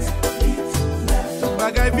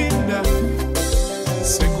 Bagay vide,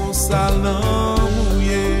 c'est comme ça l'amour.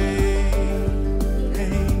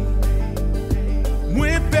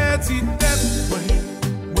 Moi perdu tête,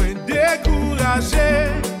 moi découragé.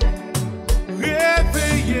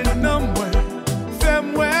 Réveillé non moi,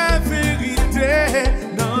 fais-moi vérité.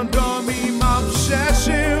 Dans dormi m'a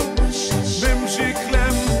cherché, même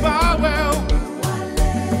j'éclaire pas ouais.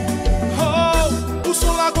 Oh, où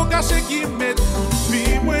sont la go caché qui met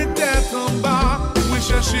puis moi tête en bas, moi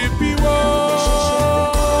chercher puis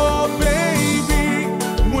oh baby,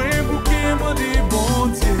 moi bouquet mon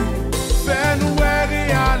débondier, fais-nous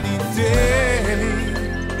réalité.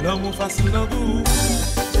 L'amour facile dans tout.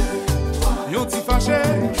 Yon ti fâché,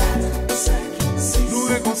 nous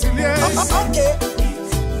réconcilier.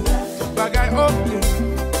 Bagay ok,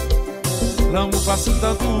 l'amour facile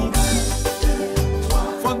dans tout.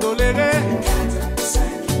 Faut tolérer,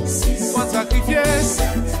 faut sacrifier.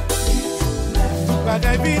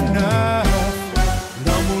 Bagay vide,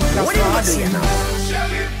 l'amour facile.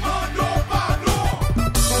 Chérie, pardon, pardon.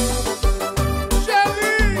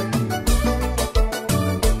 Chérie.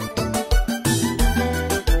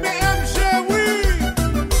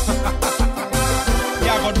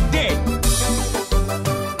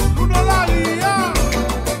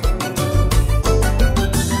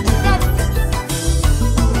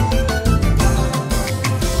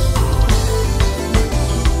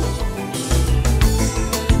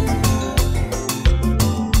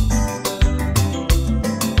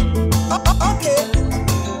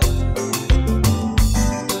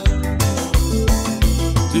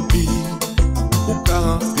 Depuis ou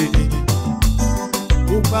quaranté,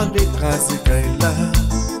 ou pas d'écraser Kaila.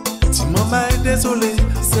 Si maman est désolé,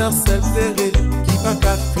 c'est un seul terré qui va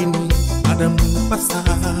qu'à finir. Madame nous pas ça.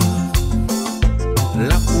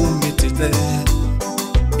 La pour mettre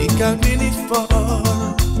et qu'à venir fort.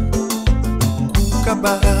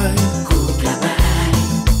 Koukabaye, Koukabaye.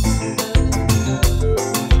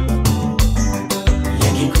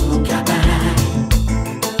 Yaki Koukabaye.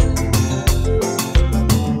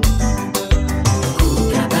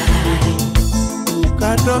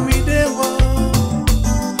 Dormi dewa,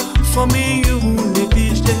 for me you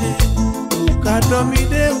négligé. Ou ka dormi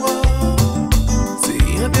dewa,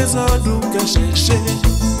 c'est un désordre que cherché.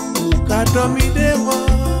 Ou ka dormi dewa,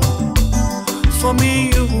 for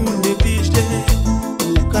me you négligé.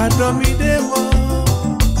 Ou ka dormi dewa,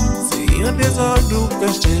 c'est un désordre que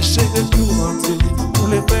cherché. Pour rentrer, pour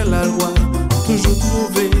les faire la loi, toujours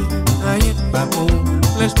trouver rien pas bon.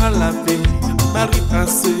 Laisse pas la paix, mal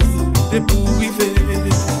passé, et pour arriver.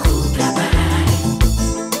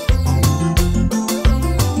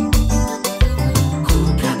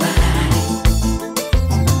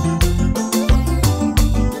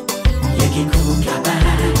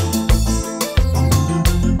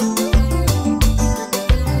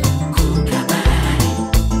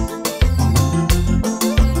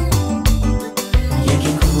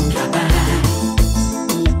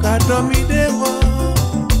 Dormi dewa,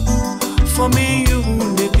 for me you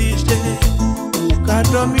négligé. Ou ka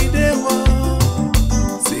dormi dewa,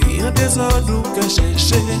 c'est un désordre que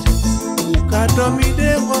cherché. Ou ka dormi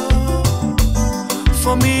dewa,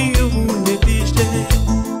 for me you négligé.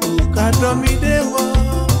 Ou ka dormi dewa,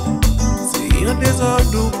 c'est un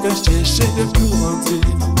désordre que cherché. Pour rentrer,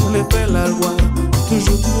 pour les faire la loi,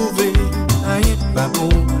 toujours trouver rien pas bon.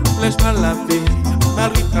 Laisse pas la paix,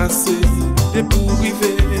 mal passé, et pour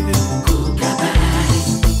arriver.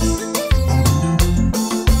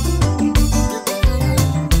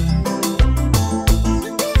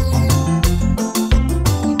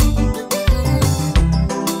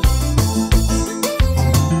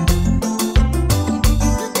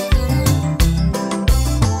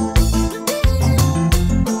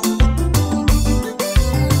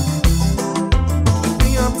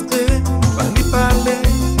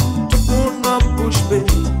 Tout le monde en bouche bée.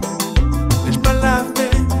 Laisse-moi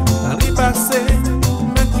laver, aller passer.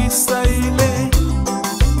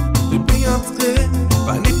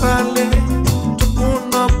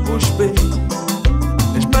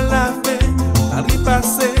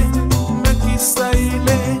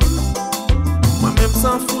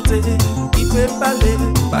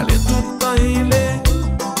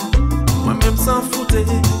 même sans foutre,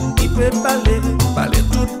 il peut parler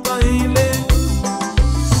tout le temps, il est.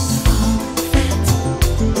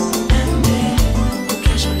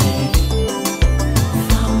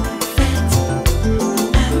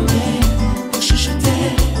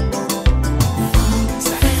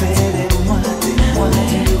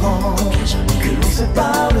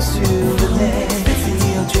 Parle sur le net,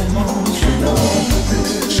 virtuellement je n'en peux plus.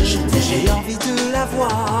 J'ai envie de la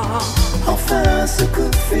voir. Enfin ce coup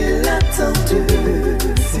de fil attendu.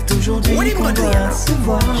 C'est aujourd'hui qu'on doit se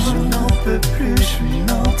voir. Je n'en peux plus, je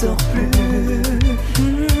n'en dors plus.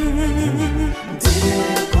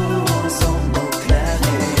 Dépose ensemble au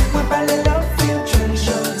clavier. Moi pas les love virtual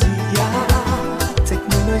jodi.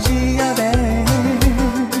 Technologie avec.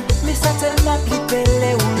 Mais ça tellement blipé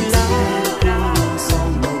les oula.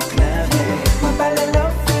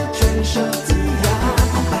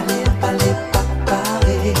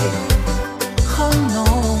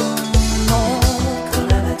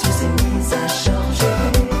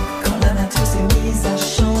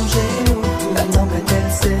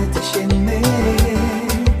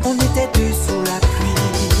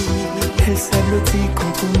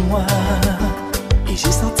 Contre moi, et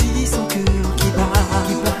j'ai senti son cœur qui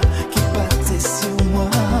battait sur moi,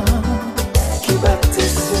 qui battait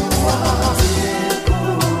sur moi.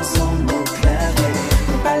 Dépose ensemble au clavier.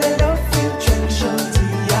 On parlait love virtuel jodi.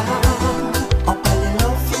 On parlait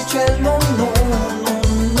love virtuel, non, non, non,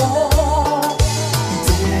 non.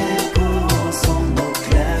 Dépose ensemble au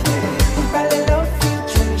clavier. On parlait love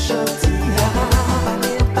virtuel jodi.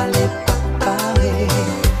 On parlait pas pareil.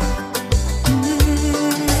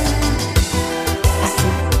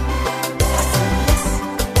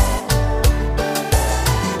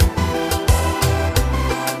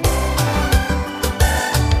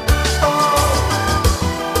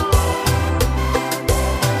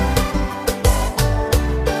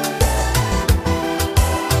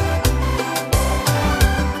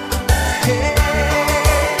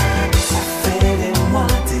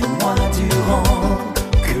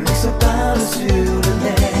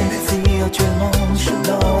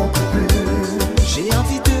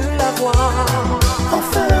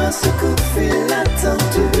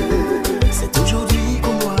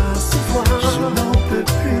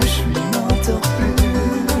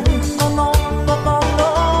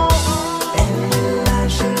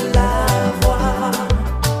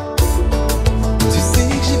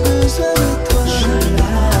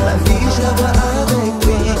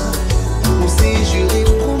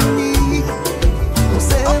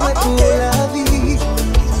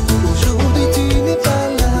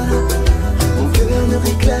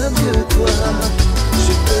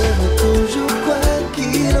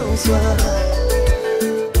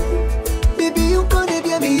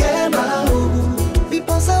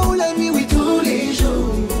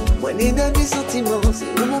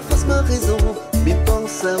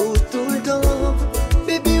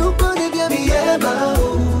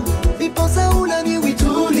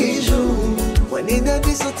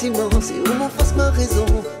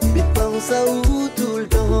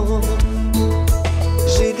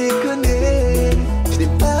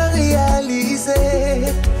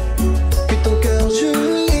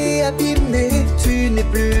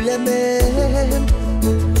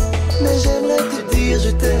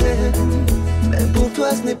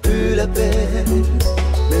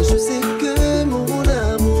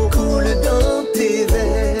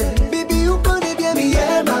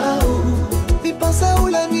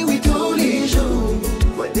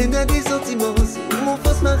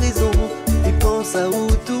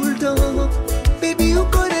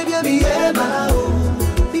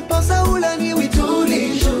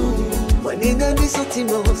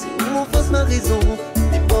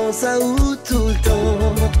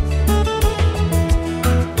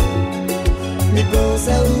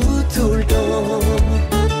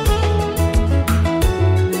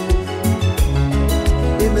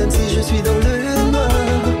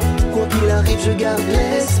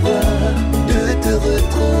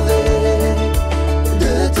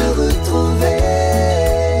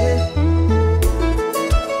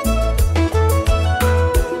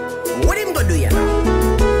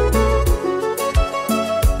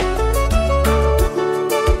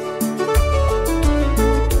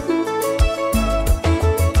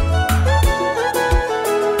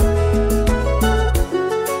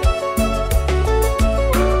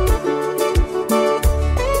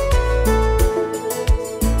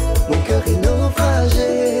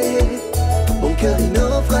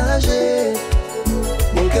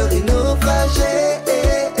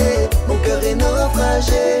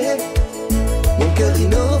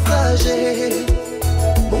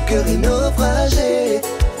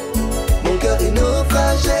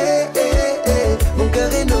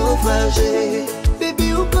 changer.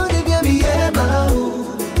 Baby, ou connaît bien bien ma ou.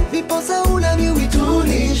 Puis pense à où la nuit, oui, tous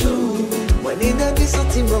les jours. Moi, les des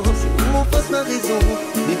sentiments, c'est où on passe ma raison.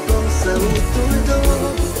 Mais pense à où tout le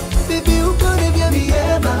temps. Baby, ou connaît bien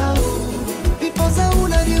bien ma ou. Puis pense à où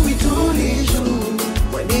la nuit, oui, tous les jours.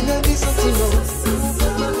 Moi, les des sentiments, c'est où on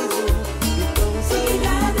passe ma raison. Mais pense à où.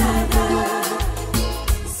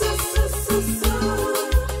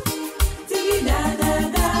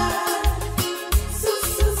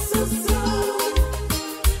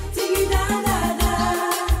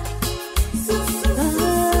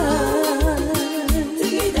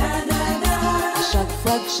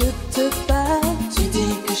 Je te parle, tu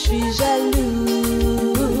dis que je suis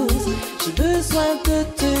jalouse. J'ai besoin de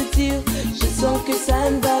te dire, je sens que ça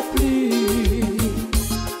ne va plus.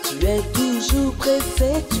 Tu es toujours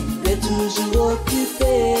pressé, tu es toujours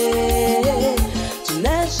occupé. Tu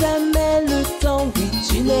n'as jamais le temps, oui,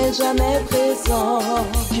 tu n'es jamais présent.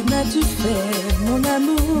 Que m'as-tu fait, mon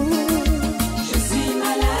amour? Je suis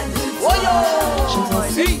malade de toi. Je me sens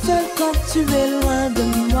seule quand tu es loin de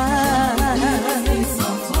moi.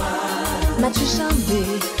 M'as-tu charmé,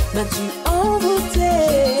 m'as-tu envoûté?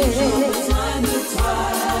 J'ai besoin de toi.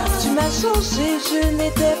 Tu m'as changé, je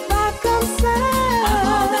n'étais pas comme ça.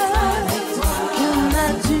 Avant d'être avec toi. Que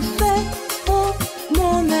m'as-tu fait, oh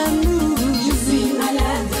mon amour? Je suis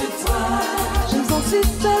malade de toi. Je me sens si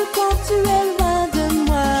seule quand tu es loin de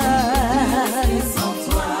moi. Je ne sans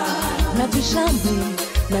toi. M'as-tu charmé,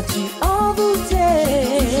 m'as-tu envoûté?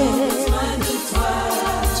 J'ai besoin de toi.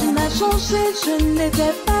 Tu m'as changé, je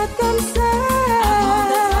n'étais pas comme ça.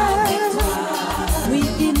 Oui,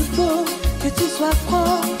 il faut que tu sois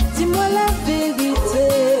franc, dis-moi la vérité.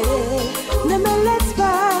 Ne me laisse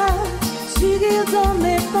pas suivre dans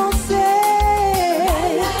mes pensées.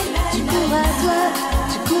 Tu cours à droite,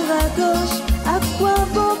 tu cours à gauche, à quoi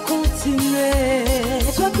bon continuer?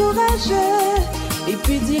 Sois courageux et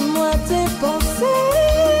puis dis-moi tes pensées.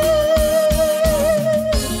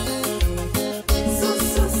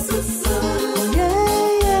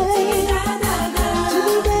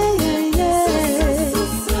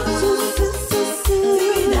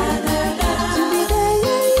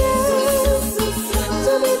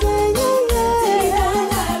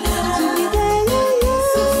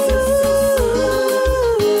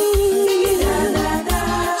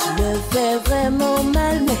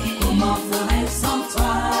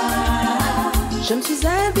 Je me suis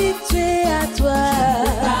habituée à toi. Je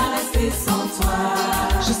peux pas rester sans toi.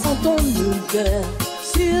 Je sens ton odeur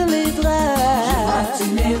sur les draps. Je vois que tu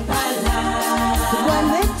n'es pas là. Pourquoi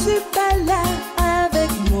n'es-tu pas là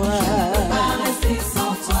avec moi? Je peux pas rester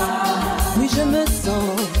sans toi. Oui, je me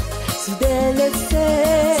sens si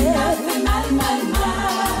délaissée. Tu m'as fait mal, mal,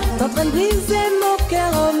 mal. T'es en train de briser mon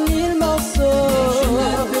cœur en 1000 morceaux. Mais je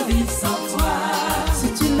ne peux vivre sans toi. Si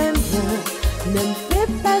tu m'aimes bien, ne me fais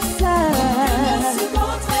pas ça.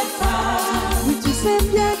 Oui, tu sais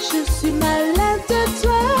bien que je suis malade de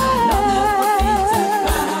toi.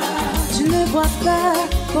 Tu ne vois pas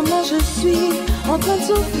comment je suis en train de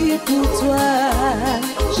souffrir pour toi.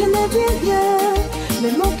 Je ne dis rien,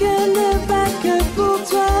 mais mon cœur ne bat que pour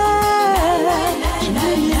toi. Je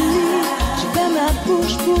m'humilie, je ferme ma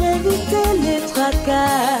bouche pour éviter les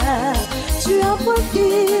tracas. Tu en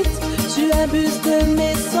profites, tu abuses de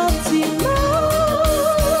mes sentiments.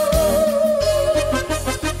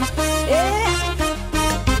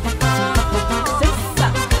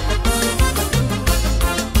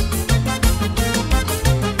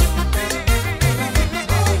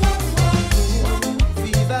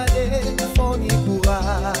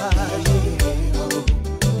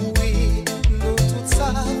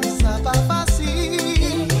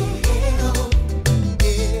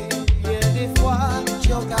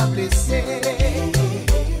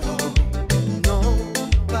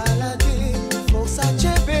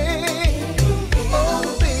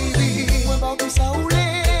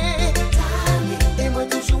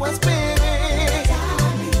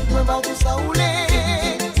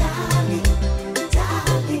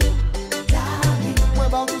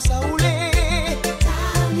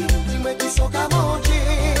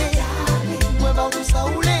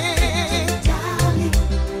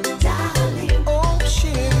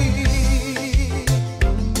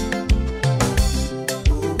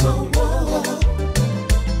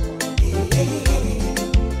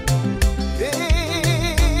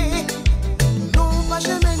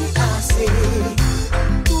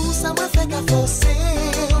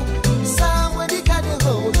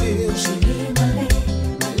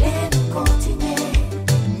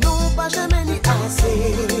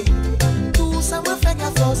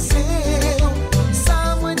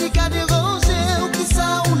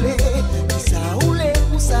 Sa oule,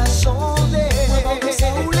 ou sa change.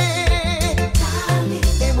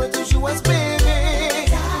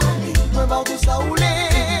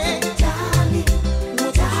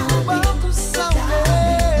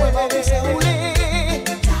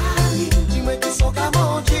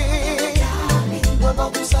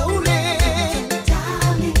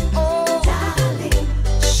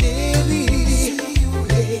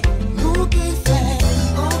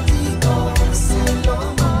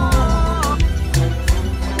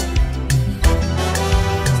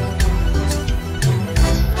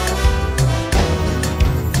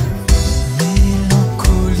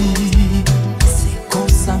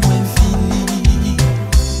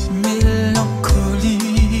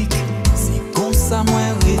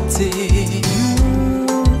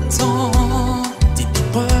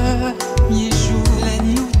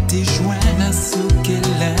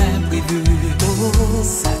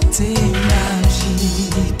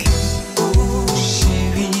 musique. Oh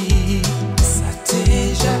chérie, ça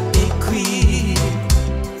déjà écrit.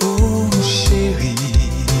 Oh chérie,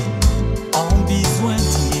 en besoin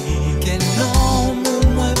de quel homme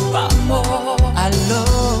moins pas mort.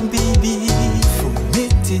 Alors baby, faut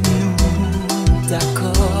mettre nous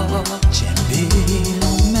d'accord. J'aime bien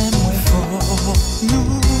même fort.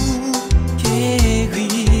 Nous qui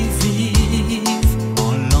vivent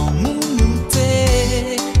en l'amour nous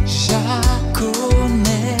déjà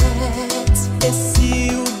connaître. Et si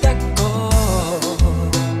vous d'accord,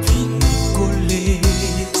 venez coller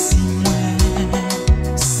si moins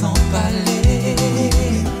sans parler,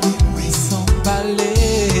 sans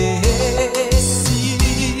parler. Si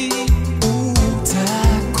vous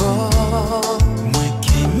d'accord, moi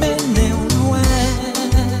qui mène au loin.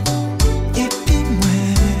 Et puis moi,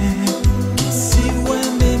 qui si ouais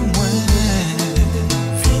mais moi,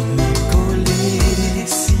 venez coller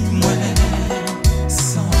si moi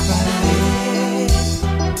sans parler,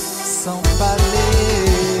 sans parler.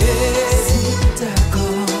 Si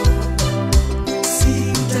d'accord,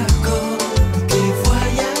 que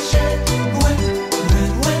voyager, ouais,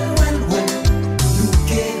 nous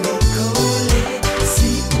qu'elle coller.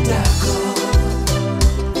 Si d'accord,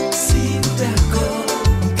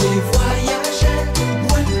 que voyager,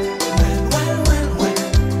 ouais,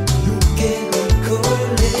 nous qu'elle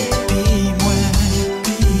coller. Puis moi,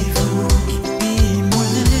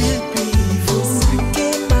 puis vous, ça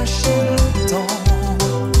qu'elle marche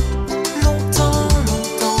longtemps.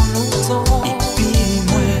 Et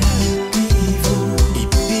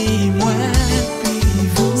puis moi, puis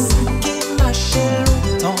vous, ça qu'elle marche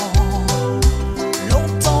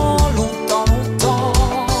longtemps.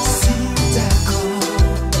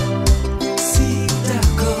 Si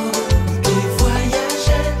d'accord, que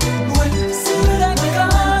voyager, ouais, si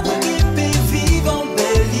d'accord, que peut vivre en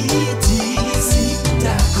belle idée. Si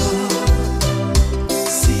d'accord,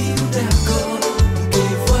 que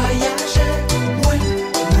voyager, ouais,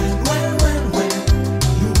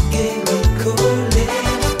 nous qu'elle coller.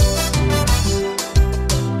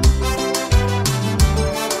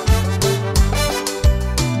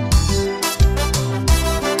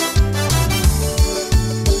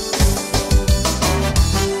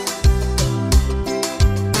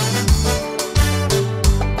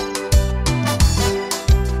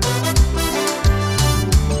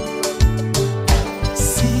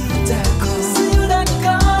 Si d'accord, que peut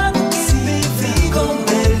vivre en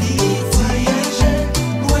belle idée.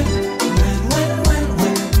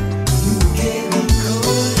 Ouais, nous qu'elle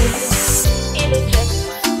coller. Il est check,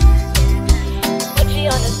 put you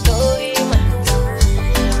on the story, man.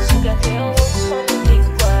 You got your own big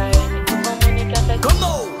boy. Come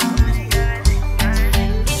on.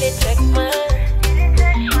 Il est check, man.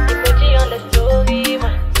 Il put you on the story,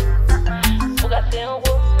 man. You got your own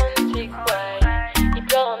big boy. Il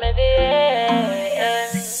pleure en mes DM.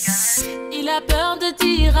 Il a peur de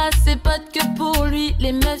dire à ses potes que pour lui,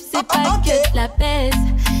 les meufs c'est pas que de la baisse.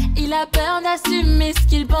 Il a peur d'assumer ce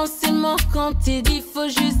qu'il pense, c'est mort quand il dit faut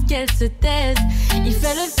juste qu'elle se taise. Il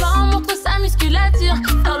fait le fort, montre sa musculature.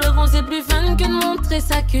 Faire le rond c'est plus fun que de montrer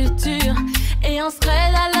sa culture. Et on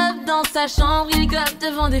serait la love dans sa chambre, il gobe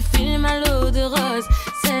devant des films à l'eau de rose.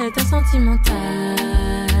 C'est un sentimental,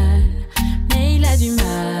 mais il a du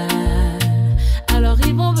mal. Alors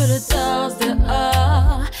il bombe le torse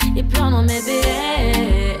dehors, il pleure dans mes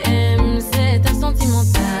DM. C'est un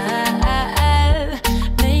sentimental,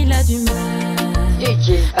 mais il a du mal.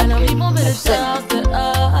 Alors il bombe le torse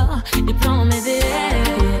dehors, il pleure dans mes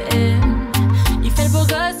DM. Il fait le beau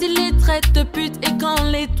gosse, il les traite de pute. Et quand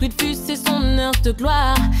les tweets fusent, c'est son heure de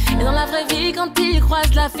gloire. Et dans la vraie vie, quand il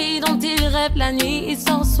croise la fille dont il rêve la nuit, il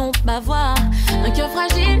sent son bavoir. Un cœur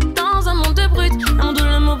fragile dans un monde de brut, un monde où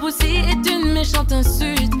le mot boussi est une méchante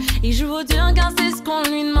insulte. Il joue au dur car c'est ce qu'on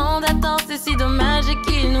lui demande. Attends, c'est si dommage et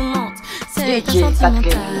qu'il nous mente. C'est un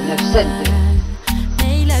sentimental,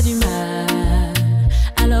 mais il a du mal.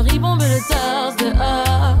 Alors il bombe le torse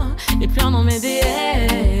dehors, il pleure dans mes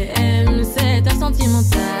DM. C'est un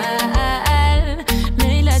sentimental,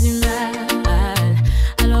 mais il a du mal.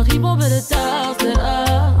 Alors il bombe le torse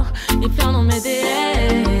dehors, il pleure dans mes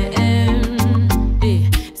DM. Et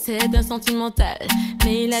c'est un sentimental,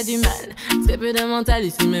 mais il a du mal. Très peu de mental,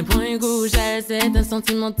 il fume pour une couche. C'est un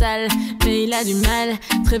sentimental, mais il a du mal.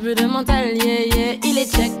 Très peu de mental, yeah. Il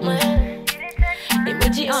est check, moi.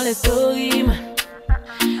 Emoji en les stories, moi.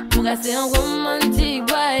 Pour rester un romantic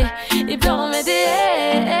boy, il pleure en mes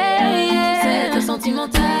DM. C'est un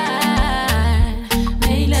sentimental,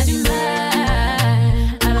 mais il a du mal.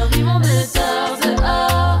 Alors il monte le torse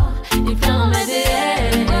dehors, il pleure en mes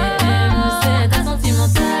DM. C'est un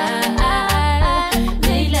sentimental,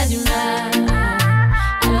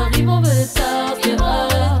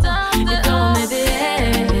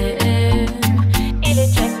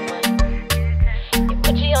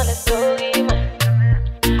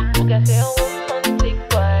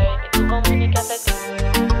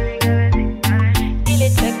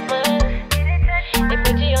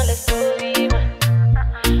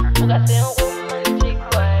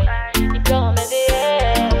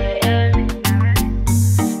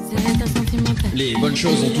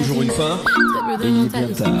 choses ont toujours une fin, et il est bien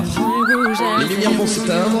tard. Les lumières vont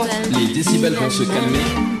s'éteindre, les décibels vont se calmer.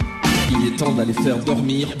 Il est temps d'aller faire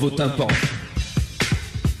dormir vos tympans.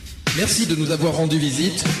 Merci de nous avoir rendu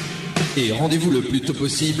visite. Et rendez-vous le plus tôt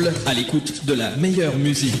possible à l'écoute de la meilleure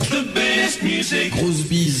musique. Grosse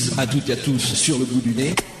bise à toutes et à tous sur le bout du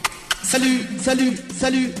nez. Salut, salut,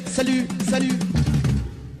 salut, salut, salut.